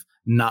point of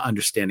not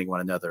understanding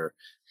one another.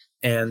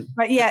 And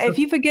right, yeah, if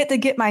you forget to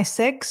get my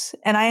 6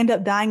 and I end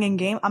up dying in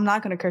game, I'm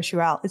not going to curse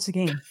you out. It's a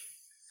game.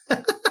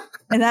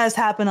 And that has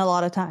happened a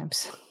lot of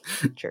times.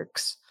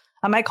 Jerks.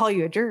 I might call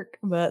you a jerk,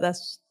 but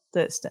that's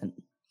the extent.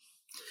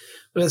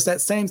 But it's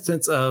that same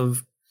sense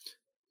of,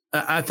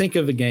 I think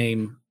of a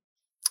game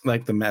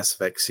like the Mass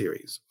Effect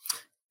series,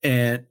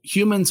 and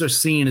humans are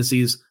seen as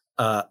these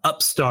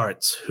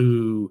upstarts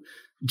who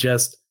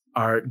just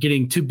are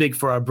getting too big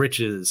for our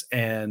britches,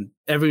 and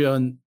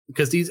everyone,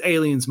 because these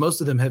aliens,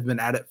 most of them have been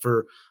at it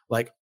for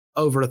like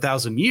over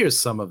 1,000 years,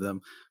 some of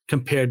them,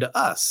 compared to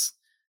us.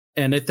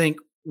 And they think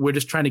we're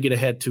just trying to get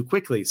ahead too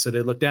quickly. So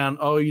they look down,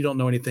 oh, you don't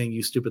know anything,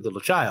 you stupid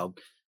little child.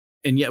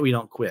 And yet we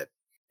don't quit.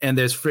 And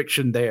there's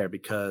friction there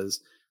because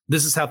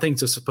this is how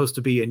things are supposed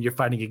to be. And you're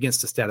fighting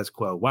against the status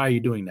quo. Why are you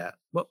doing that?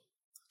 Well,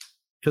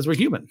 because we're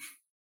human.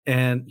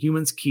 And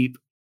humans keep,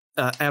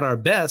 at our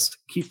best,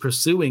 keep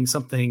pursuing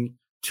something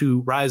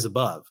to rise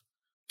above,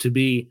 to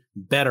be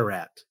better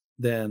at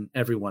than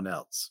everyone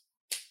else.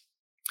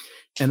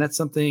 And that's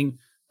something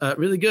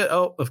really good.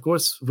 Oh, of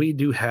course, we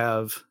do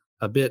have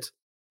a bit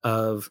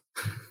of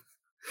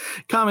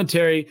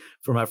commentary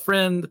from our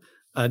friend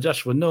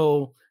Joshua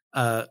Knoll,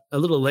 a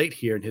little late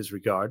here in his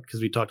regard,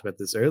 because we talked about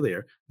this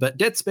earlier, but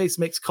Dead Space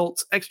makes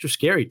cults extra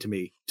scary to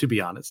me, to be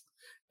honest.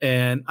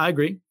 And I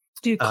agree.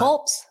 Dude,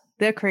 cults,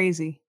 they're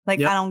crazy. Like,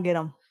 yep. I don't get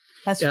them.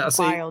 That's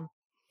wild.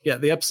 Yeah,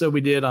 the episode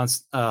we did on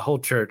Whole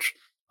Church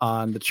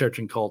on the church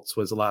and cults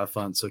was a lot of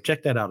fun. So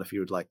check that out if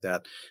you would like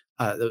that.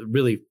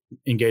 Really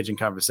engaging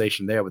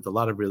conversation there with a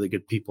lot of really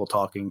good people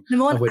talking.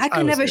 I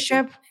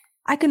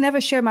could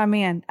never share my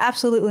man.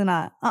 Absolutely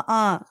not.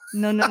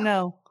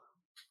 No.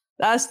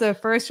 That's the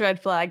first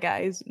red flag,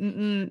 guys.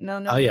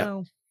 No. Oh, yeah.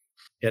 No.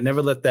 Yeah,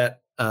 never let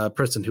that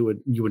person who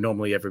you would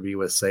normally ever be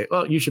with say,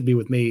 well, you should be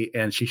with me,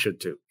 and she should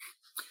too.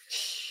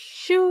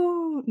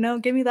 Shoo. No,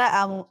 give me that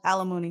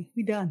alimony.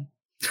 We done.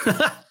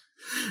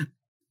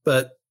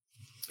 But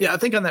yeah, I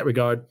think on that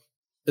regard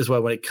as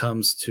well, when it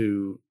comes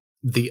to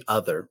the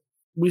other,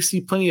 we see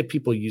plenty of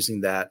people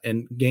using that,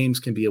 and games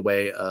can be a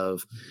way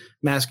of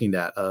masking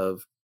that.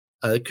 Of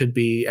it could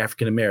be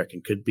African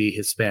American, could be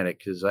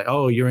Hispanic. It's like,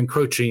 oh, you're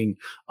encroaching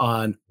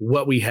on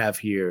what we have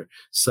here,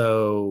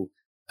 so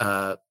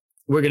we're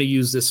going to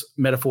use this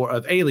metaphor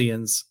of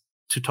aliens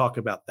to talk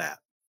about that.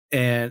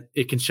 And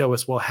it can show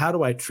us, well, how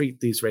do I treat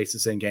these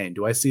races in game?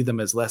 Do I see them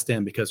as less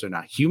than because they're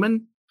not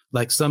human?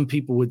 Like some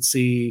people would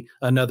see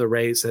another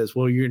race as,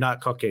 well, you're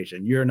not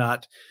Caucasian, you're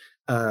not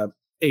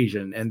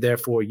Asian, and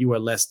therefore you are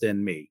less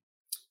than me.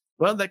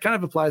 Well, that kind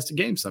of applies to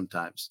games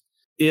sometimes.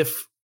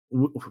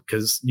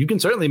 Because you can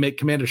certainly make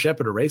Commander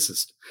Shepard a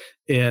racist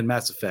in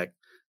Mass Effect.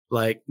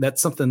 Like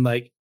that's something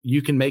like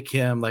you can make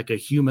him like a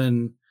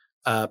human,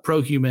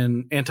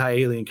 pro-human,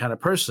 anti-alien kind of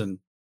person.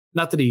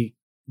 Not that he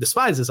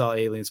despises all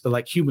aliens, but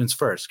like humans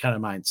first kind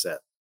of mindset.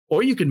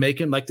 Or you could make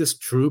him like this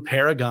true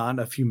paragon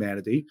of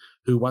humanity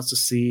who wants to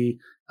see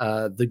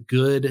the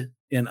good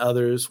in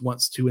others,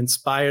 wants to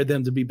inspire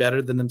them to be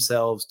better than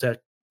themselves, to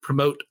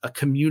promote a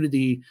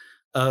community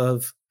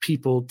of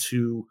people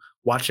to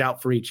watch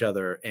out for each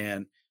other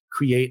and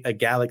create a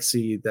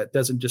galaxy that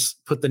doesn't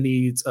just put the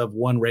needs of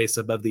one race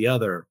above the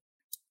other,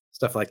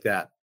 stuff like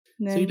that.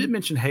 No. So you did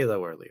mention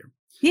Halo earlier.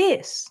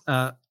 Yes.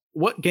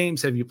 What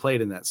games have you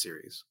played in that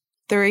series?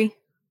 3.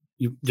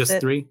 You just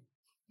 3?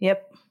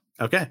 Yep.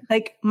 Okay.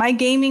 Like my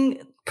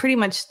gaming pretty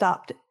much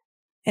stopped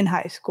in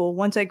high school.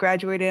 Once I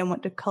graduated and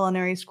went to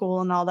culinary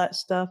school and all that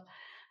stuff,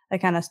 I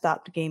kind of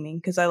stopped gaming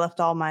because I left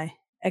all my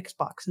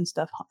Xbox and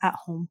stuff at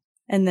home.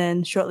 And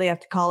then shortly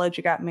after college,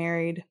 I got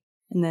married,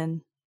 and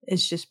then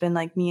it's just been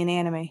like me and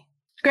anime.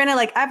 Granted,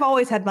 like I've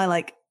always had my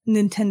like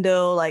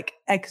Nintendo, like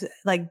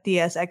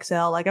DS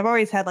XL. Like I've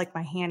always had like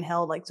my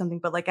handheld, like something,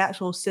 but like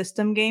actual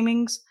system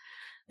gamings,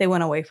 they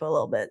went away for a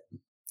little bit.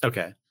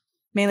 Okay.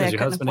 Mainly, is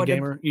your husband a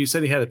gamer? You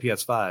said he had a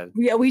PS5.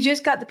 Yeah, we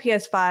just got the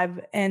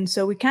PS5, and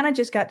so we kind of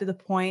just got to the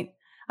point.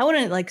 I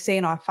wouldn't like say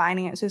in our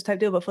finances type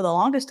deal, but for the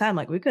longest time,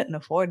 like we couldn't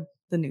afford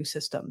the new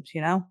systems. You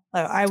know,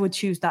 like, I would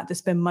choose not to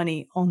spend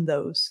money on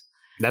those.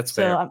 That's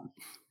fair.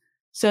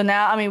 So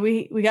now, I mean,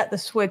 we got the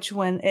Switch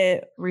when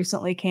it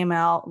recently came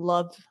out.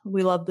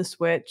 We loved the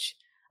Switch.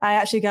 I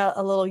actually got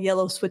a little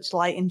yellow Switch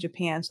Lite in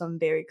Japan, so I'm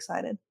very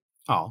excited.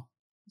 Oh,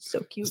 it's so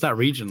cute. It's not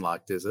region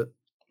locked, is it?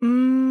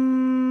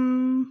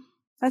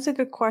 That's a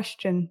good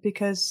question,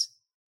 because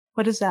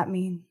what does that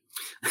mean?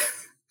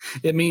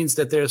 It means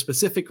that there are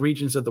specific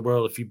regions of the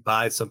world. If you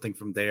buy something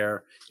from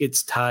there,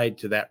 it's tied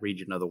to that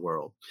region of the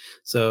world.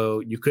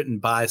 So you couldn't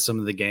buy some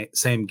of the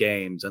same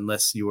games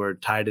unless you were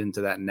tied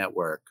into that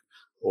network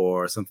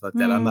or something like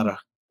that.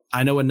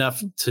 I know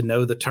enough to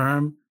know the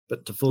term,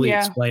 but to fully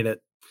explain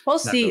it. We'll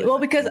see.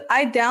 Really because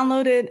I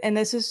downloaded, and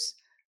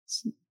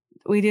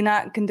we do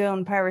not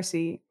condone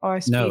piracy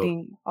or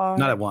speeding or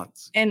not at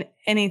once and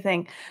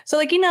anything. So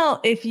like,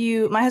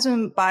 my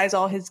husband buys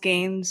all his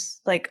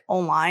games like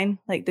online,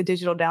 like the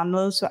digital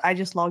downloads. So I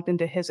just logged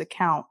into his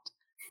account,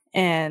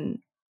 and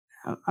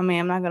I mean,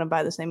 I'm not going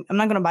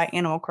to buy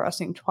Animal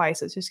Crossing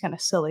twice. It's just kind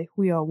of silly.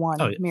 We are one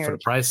marriage. For the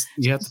price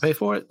you have to pay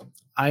for it.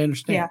 I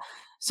understand. Yeah.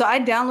 So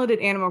I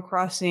downloaded Animal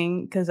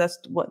Crossing because that's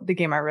what the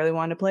game I really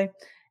wanted to play,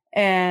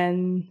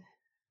 and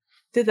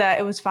did that.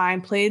 It was fine.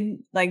 Played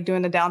like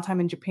during the downtime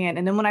in Japan.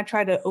 And then when I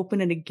tried to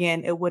open it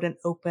again, it wouldn't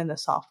open the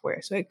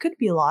software. So it could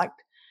be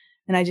locked.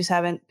 And I just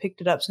haven't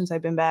picked it up since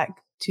I've been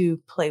back to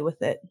play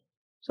with it.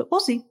 So we'll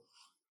see.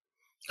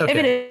 Okay. If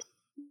it is,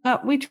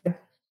 we tried.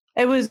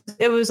 It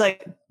was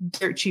like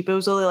dirt cheap. It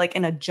was only like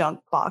in a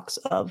junk box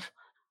of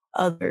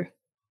other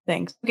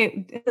things.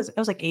 Okay. It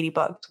was like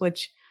 $80,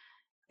 which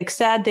like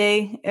sad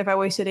day if I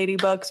wasted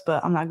 $80,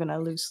 but I'm not going to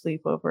lose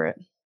sleep over it.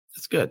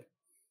 That's good.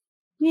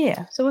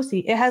 Yeah, so we'll see.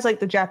 It has like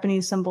the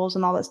Japanese symbols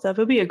and all that stuff.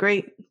 It'll be a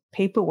great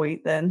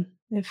paperweight then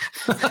if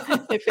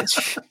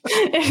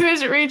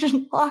it's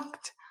region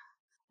locked.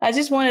 I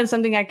just wanted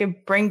something I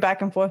could bring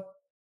back and forth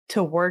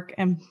to work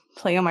and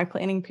play on my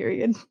planning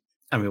period.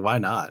 I mean, why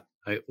not?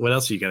 What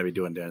else are you going to be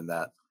doing during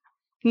that?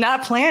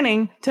 Not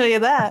planning, tell you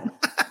that.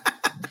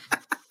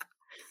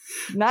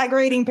 Not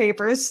grading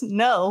papers,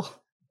 no.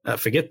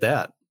 Forget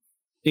that.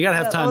 You got to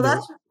have time to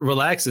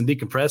relax and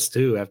decompress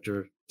too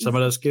after some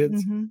of those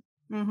kids.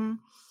 Mm-hmm. Mm-hmm.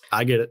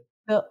 I get it.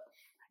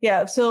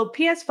 So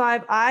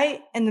PS5,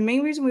 and the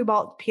main reason we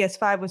bought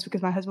PS5 was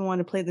because my husband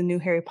wanted to play the new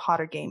Harry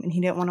Potter game and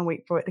he didn't want to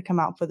wait for it to come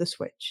out for the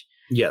Switch.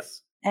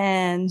 Yes.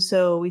 And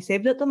so we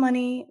saved up the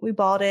money, we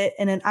bought it,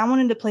 and then I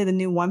wanted to play the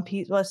new One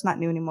Piece. Well, it's not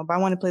new anymore, but I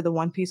want to play the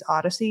One Piece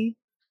Odyssey.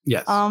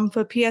 Yes.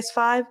 For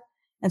PS5.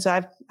 And so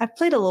I've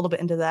played a little bit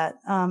into that.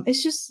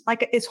 It's just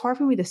like it's hard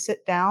for me to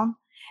sit down.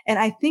 And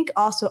I think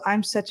also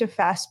I'm such a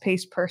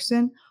fast-paced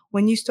person.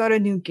 When you start a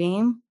new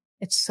game,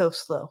 it's so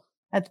slow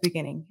at the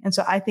beginning. And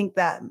so I think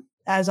that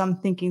as I'm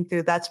thinking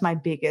through, that's my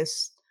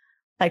biggest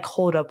like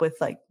hold up with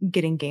like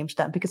getting games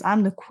done, because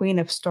I'm the queen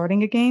of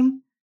starting a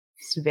game.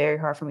 It's very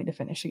hard for me to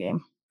finish a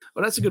game.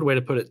 Well, that's a good way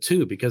to put it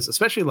too, because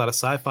especially a lot of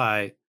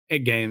sci-fi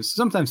games,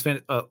 sometimes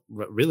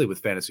really with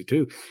fantasy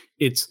too,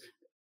 it's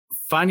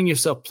finding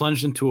yourself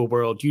plunged into a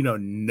world you know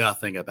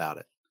nothing about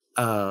it.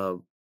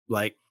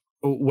 Like,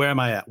 where am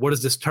I at? What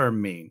does this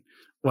term mean?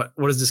 What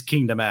is this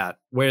kingdom at?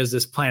 Where is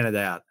this planet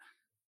at?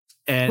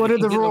 And what are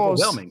the rules?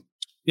 Overwhelming.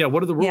 Yeah,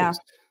 what are the rules? Yeah.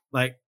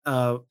 Like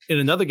in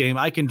another game,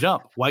 I can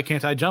jump. Why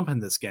can't I jump in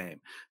this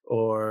game?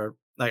 Or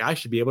like I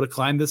should be able to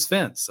climb this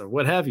fence or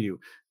what have you.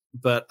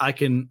 But I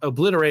can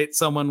obliterate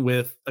someone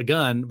with a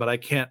gun, but I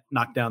can't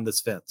knock down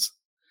this fence.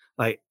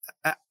 Like,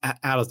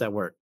 how does that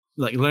work?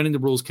 Like learning the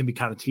rules can be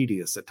kind of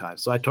tedious at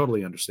times. So I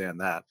totally understand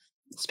that.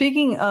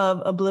 Speaking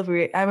of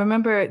Oblivion, I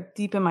remember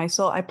deep in my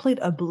soul, I played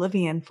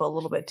Oblivion for a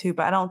little bit too,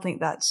 but I don't think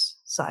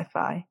that's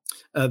sci-fi.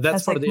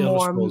 That's part of the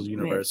Elder Scrolls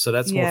universe. So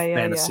that's more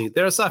fantasy. Yeah.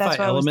 There are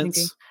sci-fi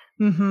elements,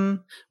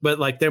 but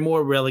like they're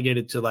more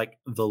relegated to like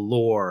the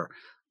lore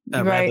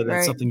rather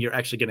than something you're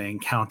actually going to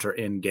encounter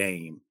in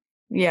game.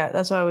 Yeah,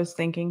 that's what I was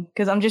thinking.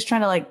 Because I'm just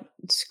trying to like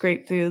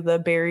scrape through the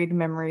buried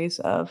memories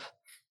of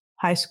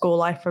high school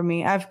life for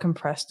me. I've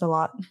compressed a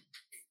lot.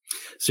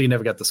 So you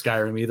never got the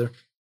Skyrim either?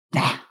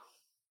 Nah.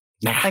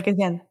 Like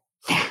again.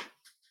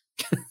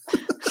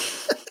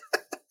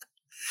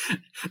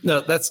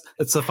 No, that's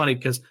so funny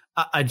because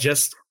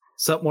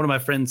one of my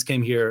friends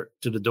came here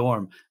to the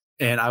dorm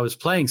and I was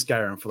playing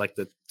Skyrim for like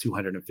the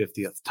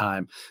 250th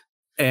time.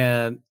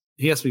 And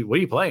he asked me, "What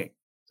are you playing?"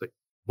 It's like,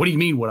 "What do you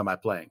mean, what am I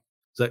playing?"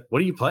 It's like,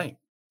 "What are you playing?"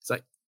 It's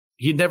like,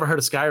 he'd never heard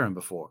of Skyrim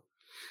before.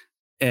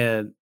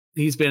 And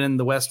he's been in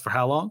the West for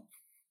how long?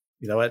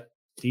 You know what?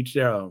 To each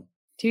their own.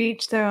 To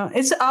each their own.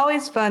 It's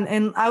always fun.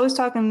 And I was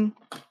talking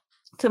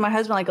to my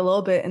husband like a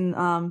little bit,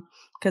 and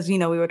because we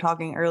were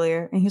talking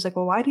earlier, and he was like,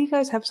 "Well, why do you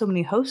guys have so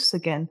many hosts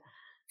again?"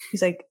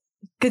 He's like,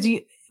 "Because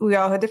we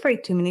all had the phrase,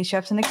 too many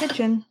chefs in the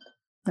kitchen."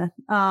 But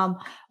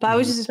I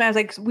was just I was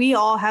like, we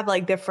all have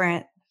like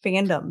different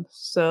fandoms,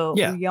 so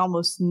we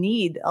almost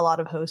need a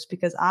lot of hosts,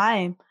 because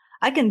I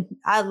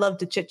love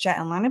to chit chat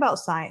and learn about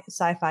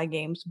sci-fi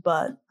games,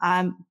 but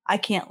I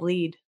can't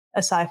lead a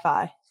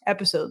sci-fi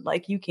episode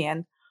like you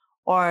can,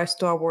 or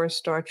Star Wars,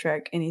 Star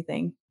Trek,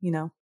 anything,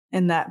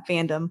 in that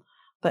fandom.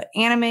 But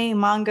anime,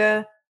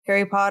 manga,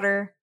 Harry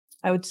Potter,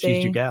 I would say.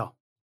 She's your gal.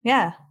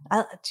 Yeah.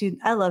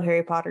 I love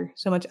Harry Potter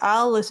so much.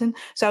 I'll listen.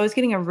 So I was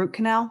getting a root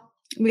canal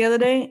the other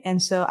day. And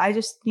so I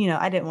just,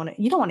 I didn't want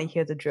to, you don't want to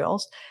hear the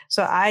drills.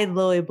 So I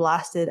literally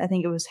blasted, I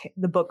think it was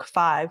the book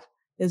 5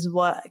 is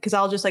what, because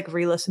I'll just like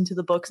re-listen to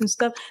the books and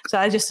stuff. So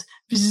I just,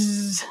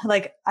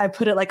 I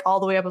put it like all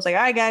the way up. I was like,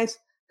 all right, guys,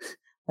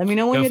 let me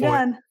know when you're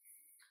done.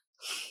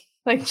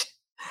 Like,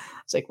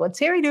 it's like, what's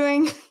Harry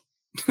doing?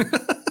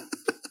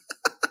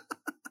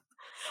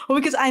 Well,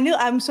 because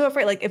I'm so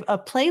afraid, like, if a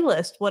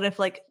playlist, what if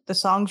like the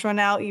songs run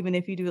out, even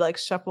if you do like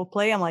shuffle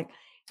play? I'm like,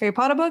 Harry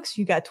Potter books,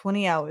 you got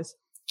 20 hours.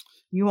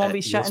 You won't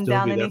be shutting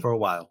down be there for a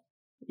while.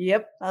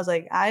 Yep. I was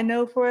like, I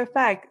know for a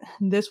fact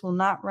this will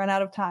not run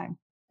out of time.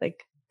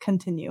 Like,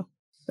 continue.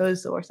 It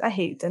was the worst. I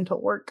hate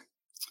dental work.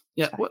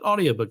 Yeah. What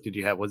audiobook did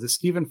you have? Was it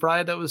Stephen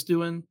Fry that was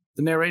doing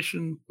the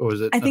narration, or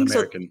was it I think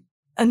American?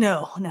 So.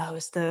 No, it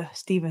was the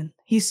Stephen.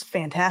 He's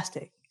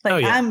fantastic.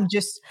 Like, I'm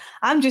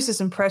just as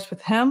impressed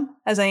with him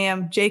as I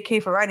am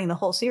JK for writing the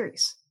whole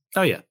series.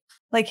 Oh yeah.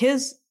 Like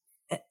his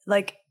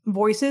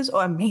voices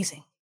are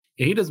amazing.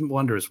 Yeah, he does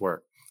wondrous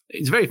work.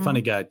 He's a very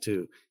funny guy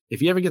too.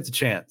 If you ever get the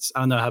chance, I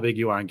don't know how big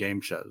you are on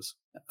game shows,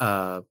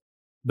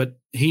 but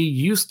he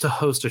used to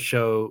host a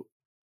show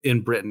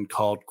in Britain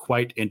called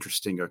Quite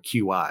Interesting, or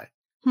QI,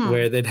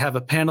 where they'd have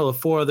a panel of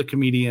 4 other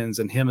comedians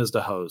and him as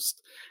the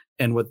host.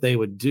 And what they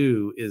would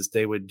do is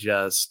they would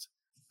just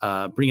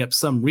bring up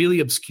some really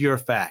obscure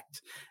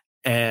fact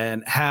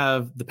and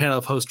have the panel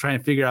of hosts try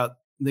and figure out.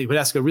 They would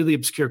ask a really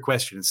obscure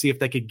question and see if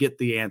they could get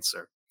the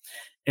answer.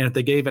 And if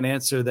they gave an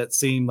answer that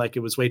seemed like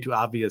it was way too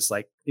obvious,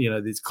 like,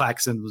 these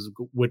klaxons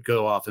would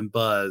go off and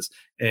buzz,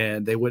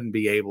 and they wouldn't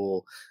be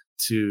able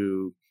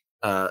to,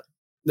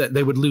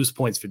 they would lose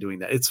points for doing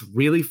that. It's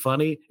really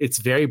funny. It's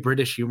very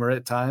British humor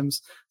at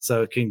times,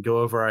 so it can go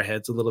over our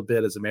heads a little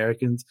bit as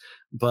Americans.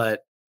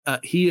 But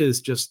he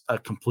is just a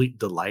complete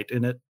delight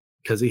in it,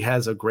 because he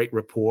has a great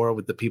rapport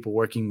with the people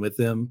working with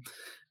him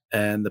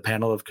and the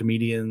panel of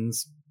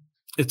comedians.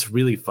 It's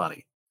really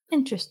funny.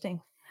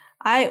 Interesting.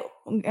 I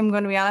am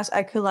going to be honest.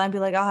 I could lie and be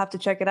like, I'll have to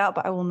check it out,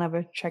 but I will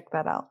never check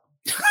that out.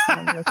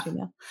 I'll let you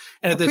know.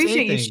 And I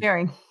appreciate you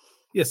sharing.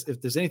 Yes,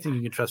 if there's anything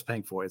you can trust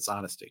paying for, it's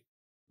honesty.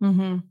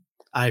 Mm-hmm.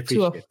 I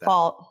appreciate that.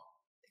 Fault.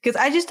 Because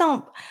I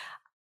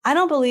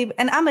don't believe,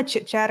 and I'm a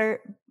chit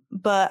chatter,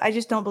 but I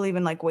just don't believe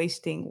in like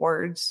wasting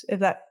words,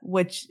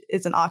 which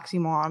is an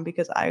oxymoron,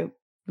 because I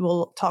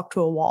will talk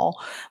to a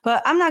wall.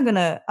 But I'm not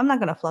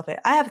gonna fluff it.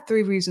 I have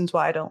 3 reasons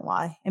why I don't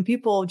lie, and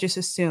people just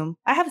assume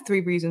I have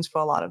 3 reasons for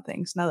a lot of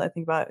things. Now that I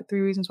think about it, 3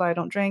 reasons why I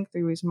don't drink,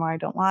 3 reasons why I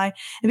don't lie,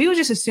 and people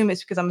just assume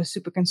it's because I'm a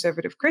super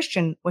conservative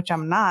Christian, which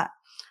I'm not.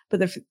 But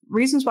the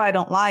reasons why I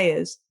don't lie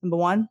is, number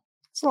 1,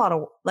 that's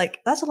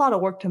a lot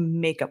of work to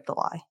make up the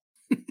lie.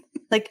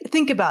 Like,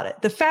 think about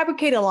it. To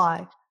fabricate a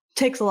lie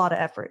takes a lot of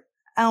effort.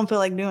 I don't feel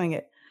like doing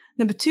it.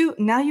 Number 2,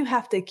 now you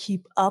have to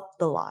keep up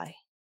the lie.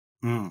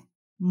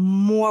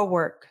 More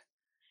work.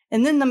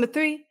 And then number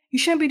 3, you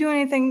shouldn't be doing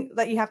anything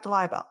that you have to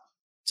lie about.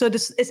 So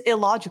it's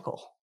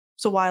illogical.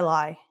 So why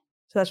lie?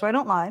 So that's why I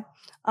don't lie.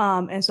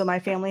 And so my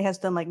family has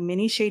done like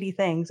many shady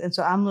things. And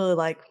so I'm really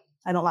like,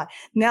 I don't lie.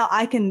 Now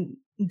I can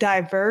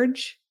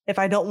diverge if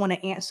I don't want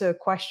to answer a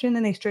question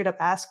and they straight up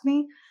ask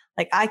me.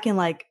 Like, I can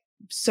like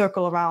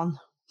circle around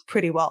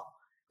pretty well,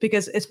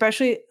 because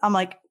especially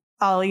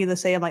I'll either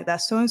say I'm like,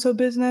 that's so-and-so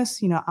business,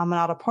 I'm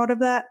not a part of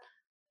that,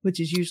 which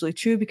is usually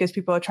true, because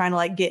people are trying to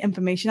like get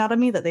information out of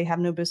me that they have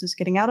no business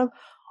getting out of.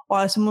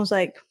 Or someone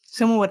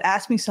would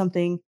ask me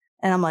something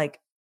and I'm like,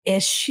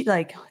 is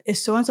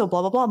so-and-so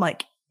blah, blah, blah. I'm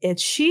like,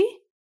 is she?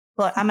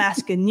 Well, I'm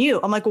asking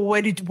you. I'm like, well,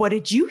 what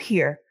did you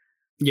hear?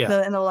 Yeah.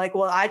 And they're like,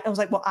 well, I was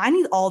like, well, I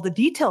need all the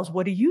details.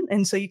 What do you?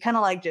 And so you kind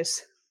of like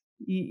just,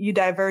 you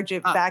diverge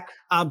it back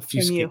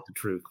obfuscate from you. The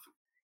truth.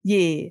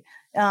 Yeah.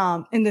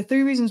 And the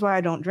 3 reasons why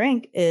I don't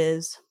drink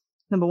is,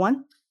 number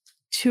 1,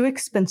 too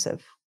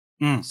expensive.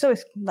 So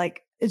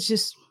it's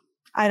just,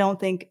 I don't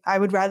think I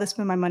would rather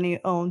spend my money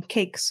on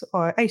cakes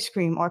or ice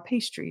cream or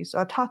pastries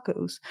or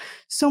tacos.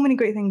 So many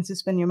great things to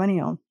spend your money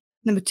on.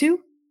 Number 2,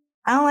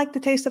 I don't like the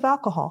taste of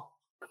alcohol.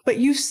 But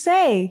you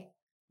say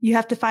you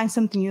have to find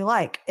something you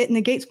like. It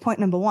negates point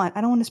number 1.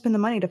 I don't want to spend the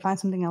money to find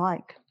something I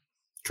like.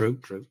 True.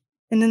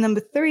 And then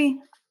number 3,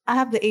 I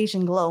have the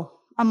Asian glow.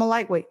 I'm a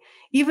lightweight.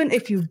 Even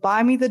if you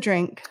buy me the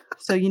drink,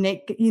 so you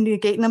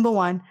negate number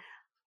 1,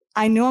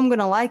 I know I'm going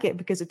to like it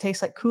because it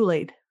tastes like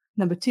Kool-Aid.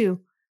 Number 2,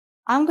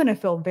 I'm going to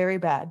feel very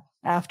bad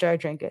after I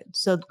drink it.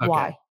 So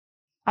why?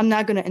 I'm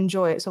not going to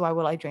enjoy it. So why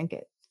will I drink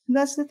it? And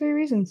that's the 3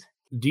 reasons.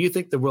 Do you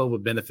think the world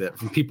would benefit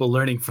from people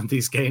learning from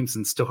these games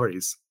and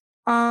stories?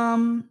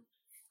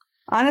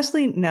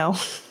 Honestly, no.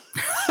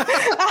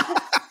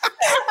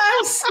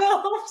 I'm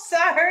so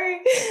sorry.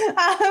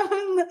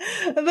 I'm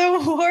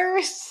the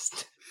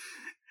worst.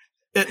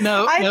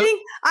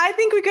 I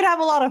think we could have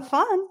a lot of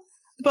fun,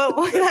 but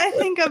when I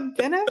think of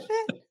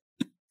benefit,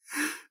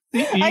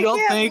 you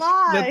don't think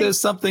that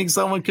there's something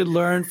someone could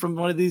learn from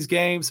one of these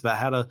games about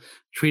how to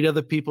treat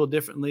other people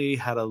differently,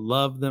 how to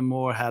love them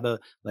more, how to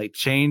like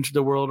change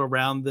the world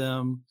around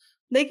them?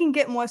 They can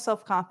get more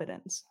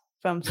self-confidence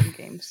from some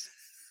games.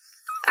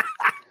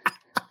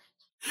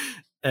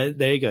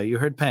 There you go. You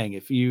heard Pang.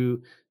 If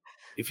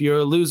you're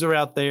a loser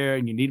out there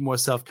and you need more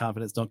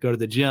self-confidence, don't go to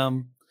the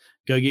gym.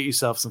 Go get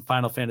yourself some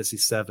Final Fantasy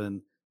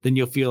VII. Then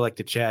you'll feel like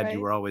the Chad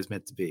you were always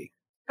meant to be.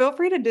 Feel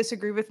free to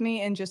disagree with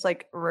me and just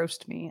like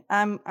roast me.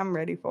 I'm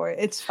ready for it.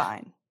 It's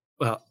fine.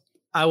 Well,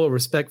 I will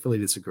respectfully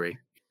disagree.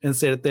 and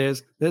say that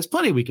there's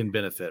plenty we can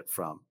benefit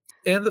from.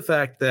 And the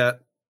fact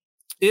that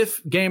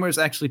if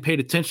gamers actually paid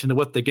attention to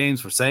what the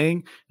games were saying,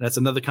 and that's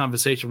another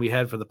conversation we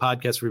had for the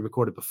podcast we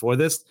recorded before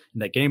this,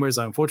 and that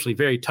gamers are unfortunately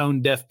very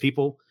tone deaf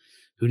people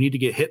who need to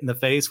get hit in the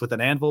face with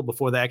an anvil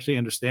before they actually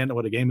understand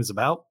what a game is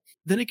about,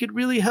 then it could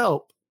really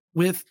help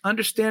with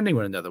understanding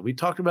one another. We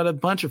talked about a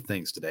bunch of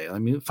things today. I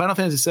mean, Final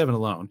Fantasy VII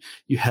alone,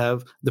 you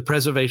have the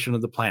preservation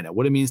of the planet,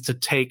 what it means to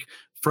take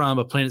from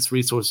a planet's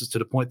resources to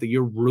the point that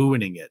you're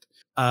ruining it.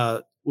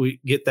 We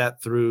get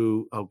that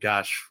through,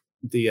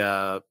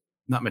 the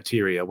not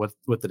materia. What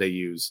did they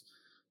use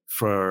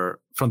from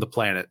the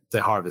planet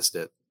to harvest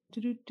it?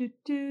 I'm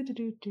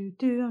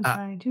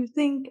trying to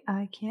think.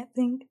 I can't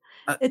think.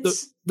 It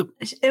was.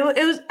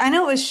 I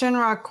know it was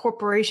Shinra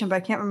Corporation, but I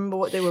can't remember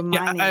what they were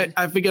mining. Yeah,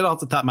 I forget off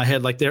the top of my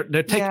head. Like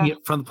they're taking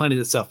it from the planet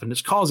itself, and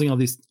it's causing all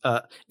these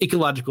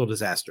ecological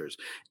disasters,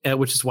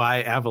 which is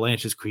why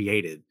Avalanche is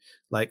created.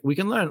 Like we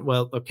can learn.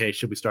 Well, okay,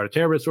 should we start a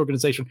terrorist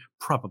organization?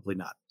 Probably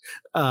not.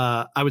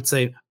 I would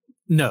say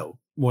no,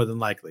 more than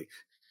likely.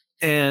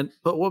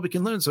 But what we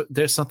can learn is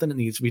there's something that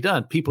needs to be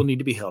done. People need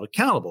to be held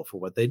accountable for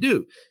what they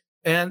do.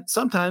 And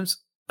sometimes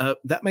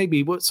that may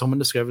be what someone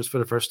discovers for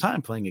the first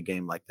time playing a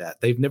game like that.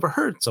 They've never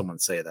heard someone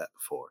say that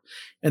before.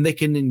 And they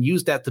can then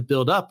use that to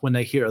build up when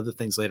they hear other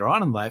things later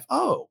on in life.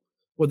 Oh,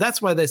 well,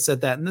 that's why they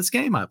said that in this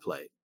game I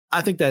played.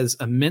 I think that is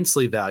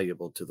immensely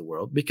valuable to the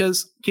world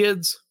because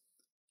kids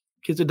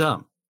are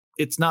dumb.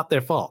 It's not their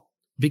fault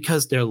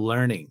because they're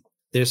learning.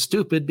 They're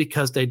stupid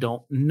because they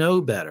don't know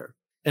better.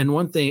 And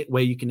one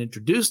way you can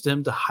introduce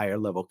them to higher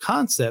level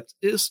concepts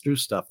is through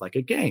stuff like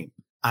a game.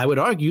 I would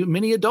argue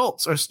many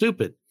adults are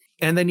stupid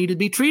and they need to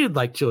be treated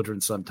like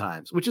children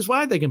sometimes, which is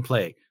why they can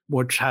play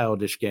more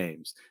childish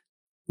games,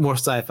 more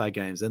sci-fi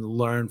games, and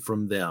learn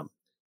from them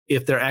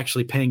if they're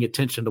actually paying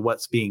attention to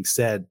what's being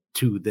said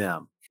to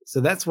them. So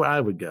that's where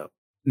I would go.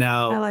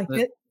 Now, I like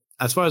it.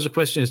 As far as the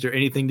question, is there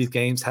anything these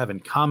games have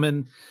in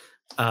common?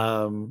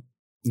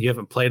 You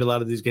haven't played a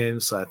lot of these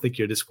games, so I think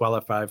you're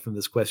disqualified from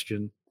this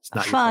question. It's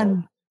not fun. Your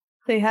fault.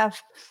 They have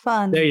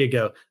fun. There you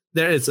go.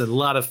 There is a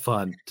lot of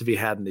fun to be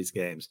had in these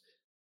games.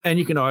 And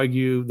you can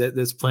argue that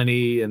there's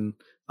plenty in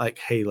like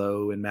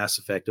Halo and Mass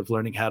Effect of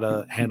learning how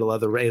to handle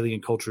other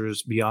alien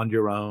cultures beyond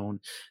your own,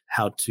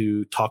 how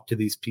to talk to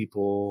these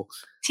people.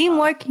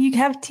 Teamwork. You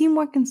have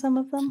teamwork in some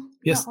of them.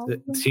 Yes,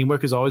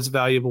 teamwork is always a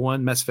valuable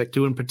one. Mass Effect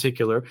 2 in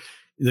particular.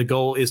 The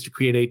goal is to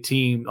create a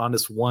team on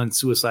this one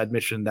suicide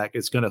mission that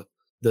is going to,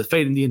 the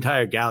fate of the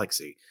entire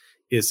galaxy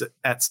is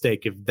at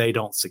stake if they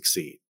don't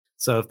succeed.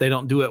 So if they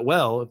don't do it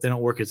well, if they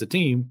don't work as a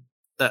team,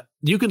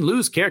 you can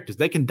lose characters.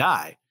 They can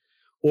die.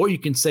 Or you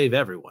can save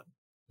everyone,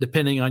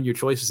 depending on your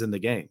choices in the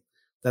game.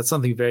 That's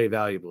something very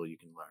valuable you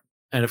can learn.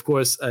 And of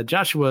course,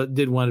 Joshua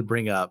did want to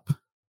bring up,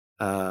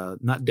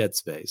 not Dead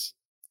Space,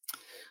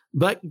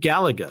 but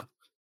Galaga.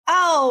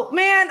 Oh,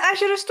 man, I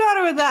should have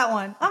started with that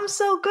one. I'm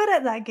so good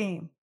at that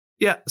game.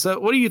 Yeah, so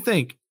what do you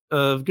think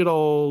of good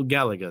old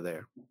Galaga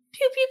there?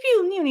 Pew, pew,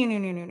 pew.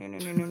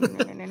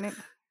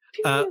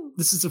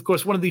 This is, of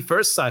course, one of the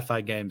first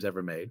sci-fi games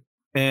ever made.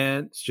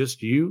 And it's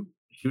just you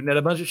shooting at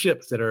a bunch of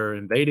ships that are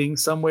invading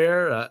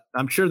somewhere.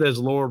 I'm sure there's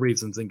lore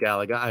reasons in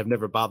Galaga. I've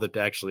never bothered to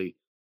actually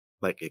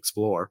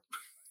explore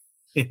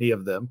any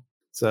of them.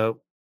 So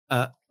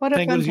what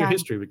is your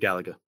history with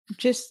Galaga?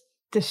 Just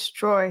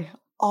destroy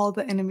all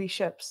the enemy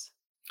ships.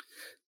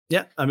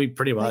 Yeah, I mean,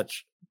 pretty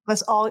much.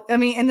 That's all. I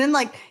mean, and then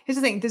here's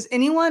the thing. Does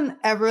anyone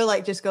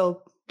ever just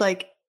go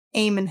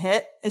aim and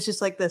hit? It's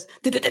just like this.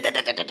 You know what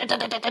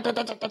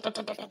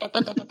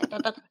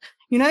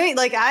I mean?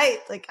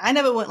 I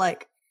never went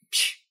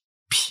psh,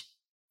 psh.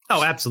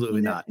 Oh,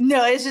 absolutely not.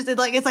 No, it's just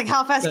it's like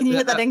how fast can you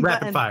hit that dang rapid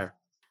button? Fire.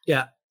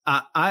 Yeah,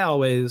 I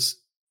always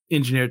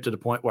engineer it to the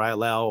point where I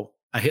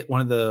hit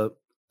one of the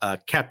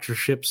capture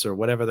ships or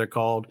whatever they're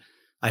called.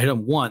 I hit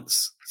them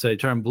once, so they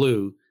turn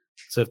blue.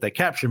 So if they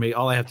capture me,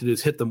 all I have to do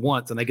is hit them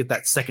once, and I get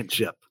that second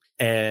ship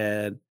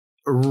and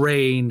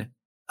rain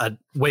a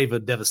wave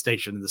of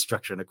devastation and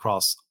destruction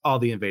across all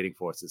the invading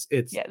forces.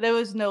 There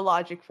was no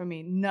logic for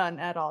me, none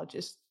at all.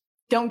 Just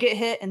don't get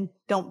hit and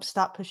don't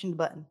stop pushing the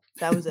button.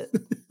 That was it.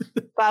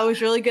 But I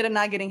was really good at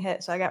not getting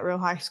hit, so I got real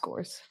high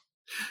scores.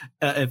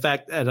 In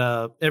fact, at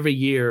every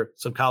year,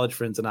 some college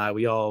friends and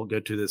we all go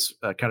to this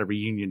kind of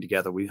reunion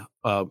together. We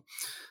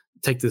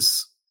take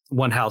this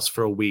one house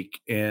for a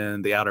week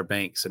in the Outer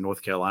Banks in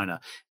North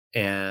Carolina,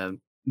 and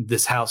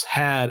this house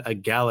had a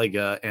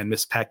Galaga and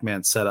Miss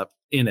Pac-Man set up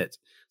in it.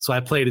 So I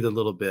played it a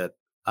little bit,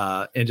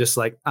 and just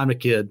I'm a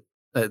kid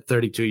at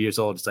 32 years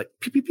old. It's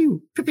pew pew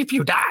pew pew pew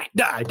pew, die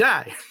die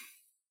die.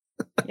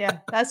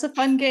 Yeah, that's a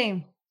fun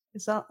game.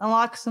 It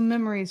unlocks some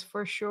memories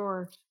for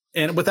sure.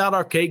 And without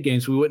arcade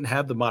games, we wouldn't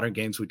have the modern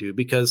games we do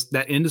because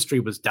that industry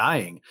was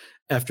dying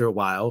after a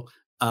while.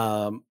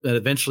 And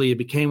eventually it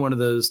became one of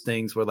those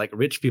things where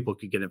rich people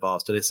could get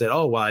involved. So they said,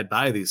 oh, well, I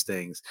buy these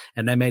things,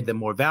 and that made them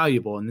more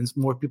valuable. And then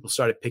more people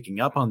started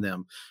picking up on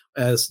them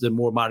as the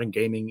more modern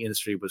gaming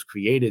industry was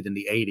created in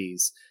the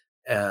 80s,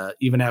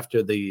 even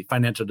after the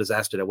financial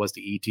disaster that was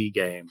the ET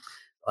game,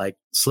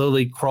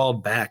 slowly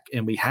crawled back.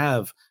 And we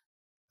have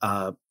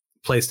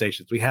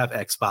PlayStations, we have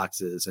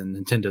Xboxes and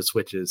Nintendo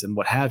Switches and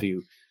what have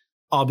you,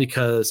 all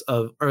because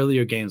of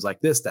earlier games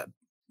like this that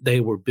they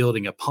were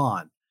building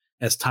upon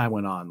as time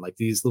went on. Like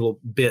these little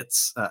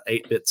bits,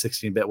 8-bit,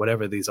 16-bit,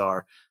 whatever these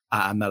are.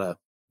 I'm not a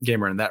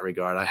gamer in that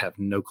regard. I have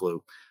no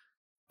clue.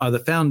 Are the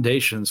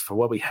foundations for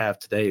what we have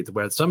today,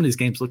 where some of these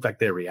games look like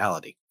they're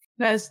reality.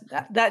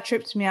 That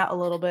trips me out a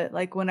little bit.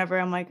 Like whenever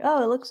I'm like,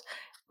 oh, it looks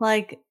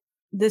like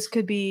this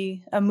could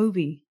be a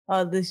movie.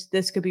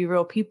 This could be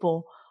real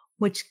people,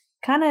 which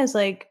kind of is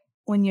like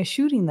when you're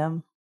shooting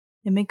them,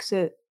 it makes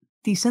it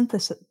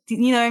desynthesize.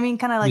 You know what I mean?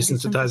 Kind of like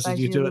desensitizes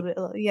you to it.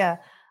 Yeah,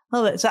 a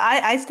little bit. So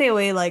I stay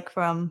away like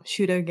from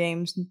shooter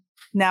games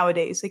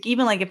nowadays. Like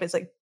even like if it's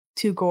like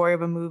too gory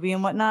of a movie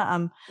and whatnot,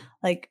 I'm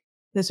like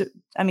this.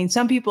 I mean,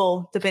 some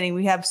people, depending,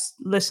 we have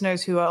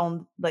listeners who are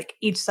on like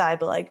each side,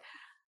 but like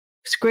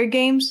Squid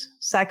Games,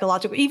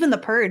 psychological, even The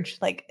Purge,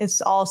 like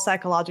it's all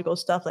psychological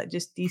stuff that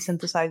just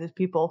desynthesizes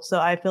people. So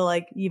I feel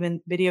like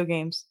even video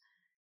games,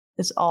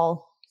 it's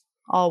all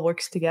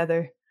works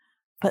together.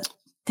 But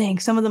dang,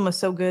 some of them are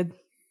so good.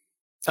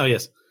 Oh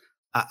yes,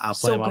 I'll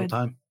play them all the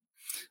time.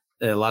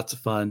 They're lots of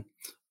fun.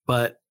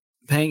 But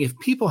Pang, if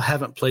people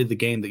haven't played the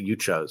game that you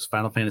chose,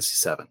 Final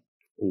Fantasy VII,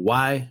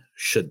 why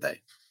should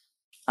they?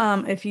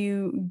 If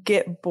you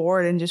get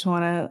bored and just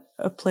want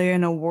to play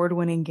an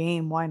award-winning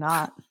game, why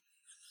not?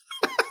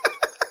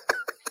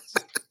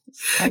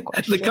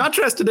 The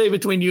contrast today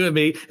between you and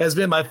me has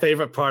been my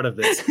favorite part of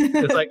this.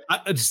 It's like,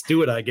 I just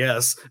do it, I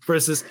guess,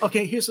 versus,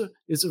 okay, here's a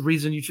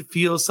reason you should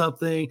feel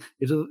something.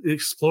 It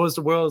explores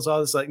the world. It's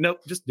all this like, nope,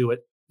 just do it.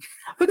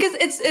 Because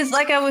it's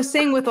like I was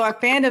saying with our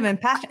fandom and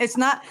passion. It's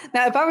not,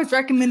 now if I was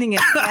recommending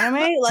an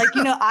anime, like,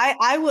 you know,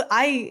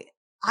 I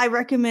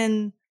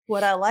recommend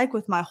what I like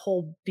with my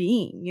whole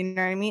being, you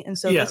know what I mean? And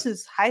so this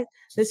is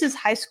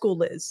high school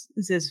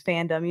Liz's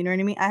fandom, you know what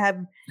I mean? I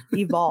have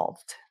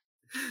evolved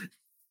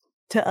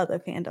to other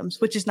fandoms,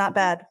 which is not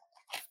bad.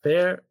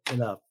 Fair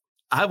enough.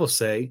 I will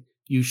say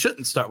you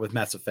shouldn't start with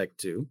Mass Effect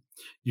 2.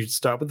 You should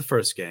start with the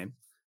first game.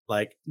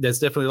 Like, there's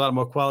definitely a lot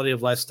more quality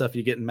of life stuff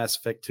you get in Mass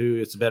Effect 2.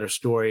 It's a better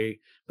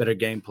story, better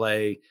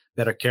gameplay,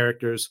 better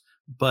characters.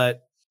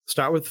 But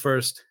start with the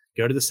first,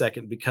 go to the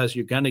second, because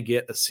you're going to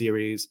get a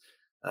series.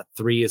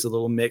 3 is a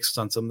little mixed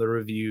on some of the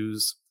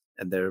reviews,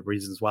 and there are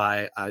reasons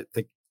why. I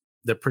think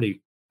they're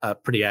pretty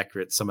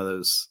accurate, some of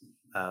those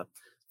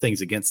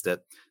things against it.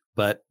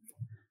 But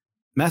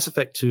Mass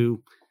Effect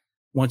 2,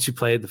 once you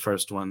played the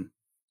first one,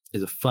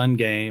 is a fun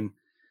game,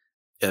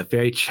 a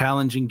very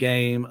challenging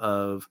game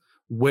of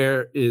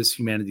where is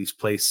humanity's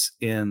place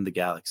in the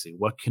galaxy?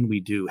 What can we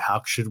do?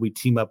 How should we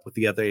team up with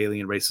the other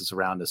alien races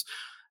around us?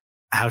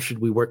 How should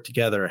we work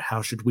together?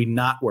 How should we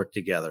not work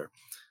together?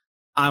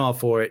 I'm all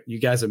for it. You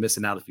guys are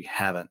missing out if you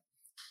haven't.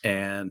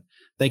 And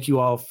thank you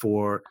all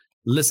for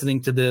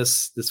listening to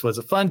this. This was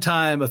a fun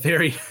time, a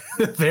very,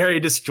 very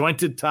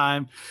disjointed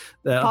time.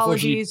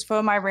 Apologies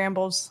for my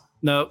rambles.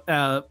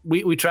 No,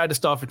 we tried to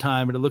stall for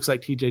time, but it looks like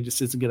TJ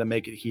just isn't going to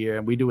make it here.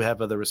 And we do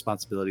have other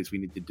responsibilities we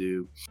need to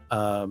do.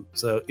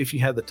 So if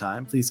you have the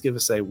time, please give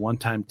us a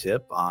one-time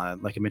tip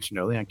on, like I mentioned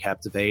earlier, on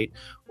Captivate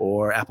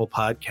or Apple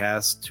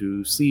Podcasts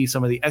to see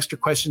some of the extra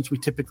questions we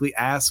typically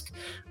ask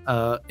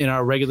in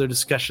our regular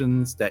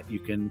discussions that you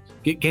can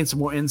gain some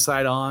more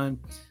insight on.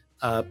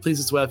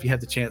 Please as well, if you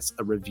have the chance,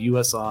 review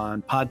us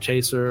on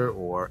Podchaser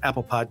or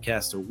Apple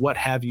Podcasts or what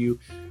have you,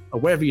 or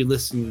wherever you're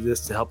listening to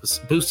this, to help us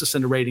boost us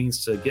into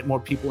ratings, to get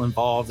more people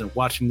involved in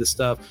watching this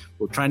stuff.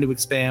 We're trying to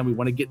expand. We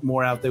want to get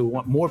more out there. We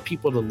want more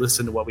people to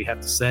listen to what we have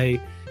to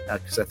say,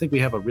 because I think we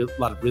have a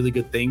lot of really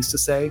good things to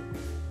say.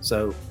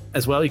 So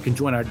as well, you can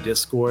join our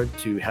Discord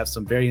to have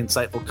some very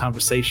insightful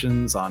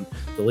conversations on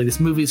the latest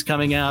movies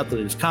coming out, the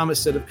latest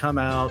comics that have come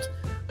out,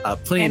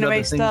 plenty of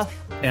other things.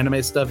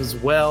 Anime stuff as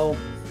well.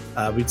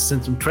 We'd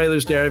send some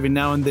trailers there every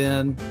now and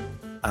then.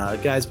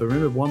 Guys, but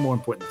remember one more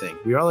important thing.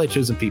 We are all a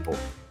chosen people,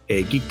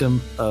 a geekdom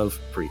of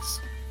priests.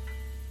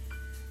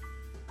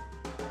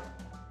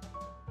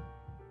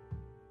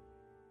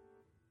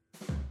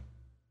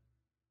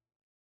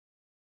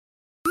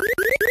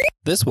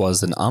 This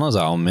was an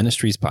Anazao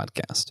Ministries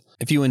podcast.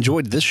 If you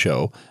enjoyed this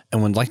show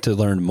and would like to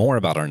learn more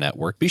about our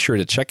network, be sure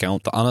to check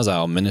out the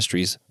Anazao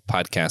Ministries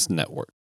podcast network.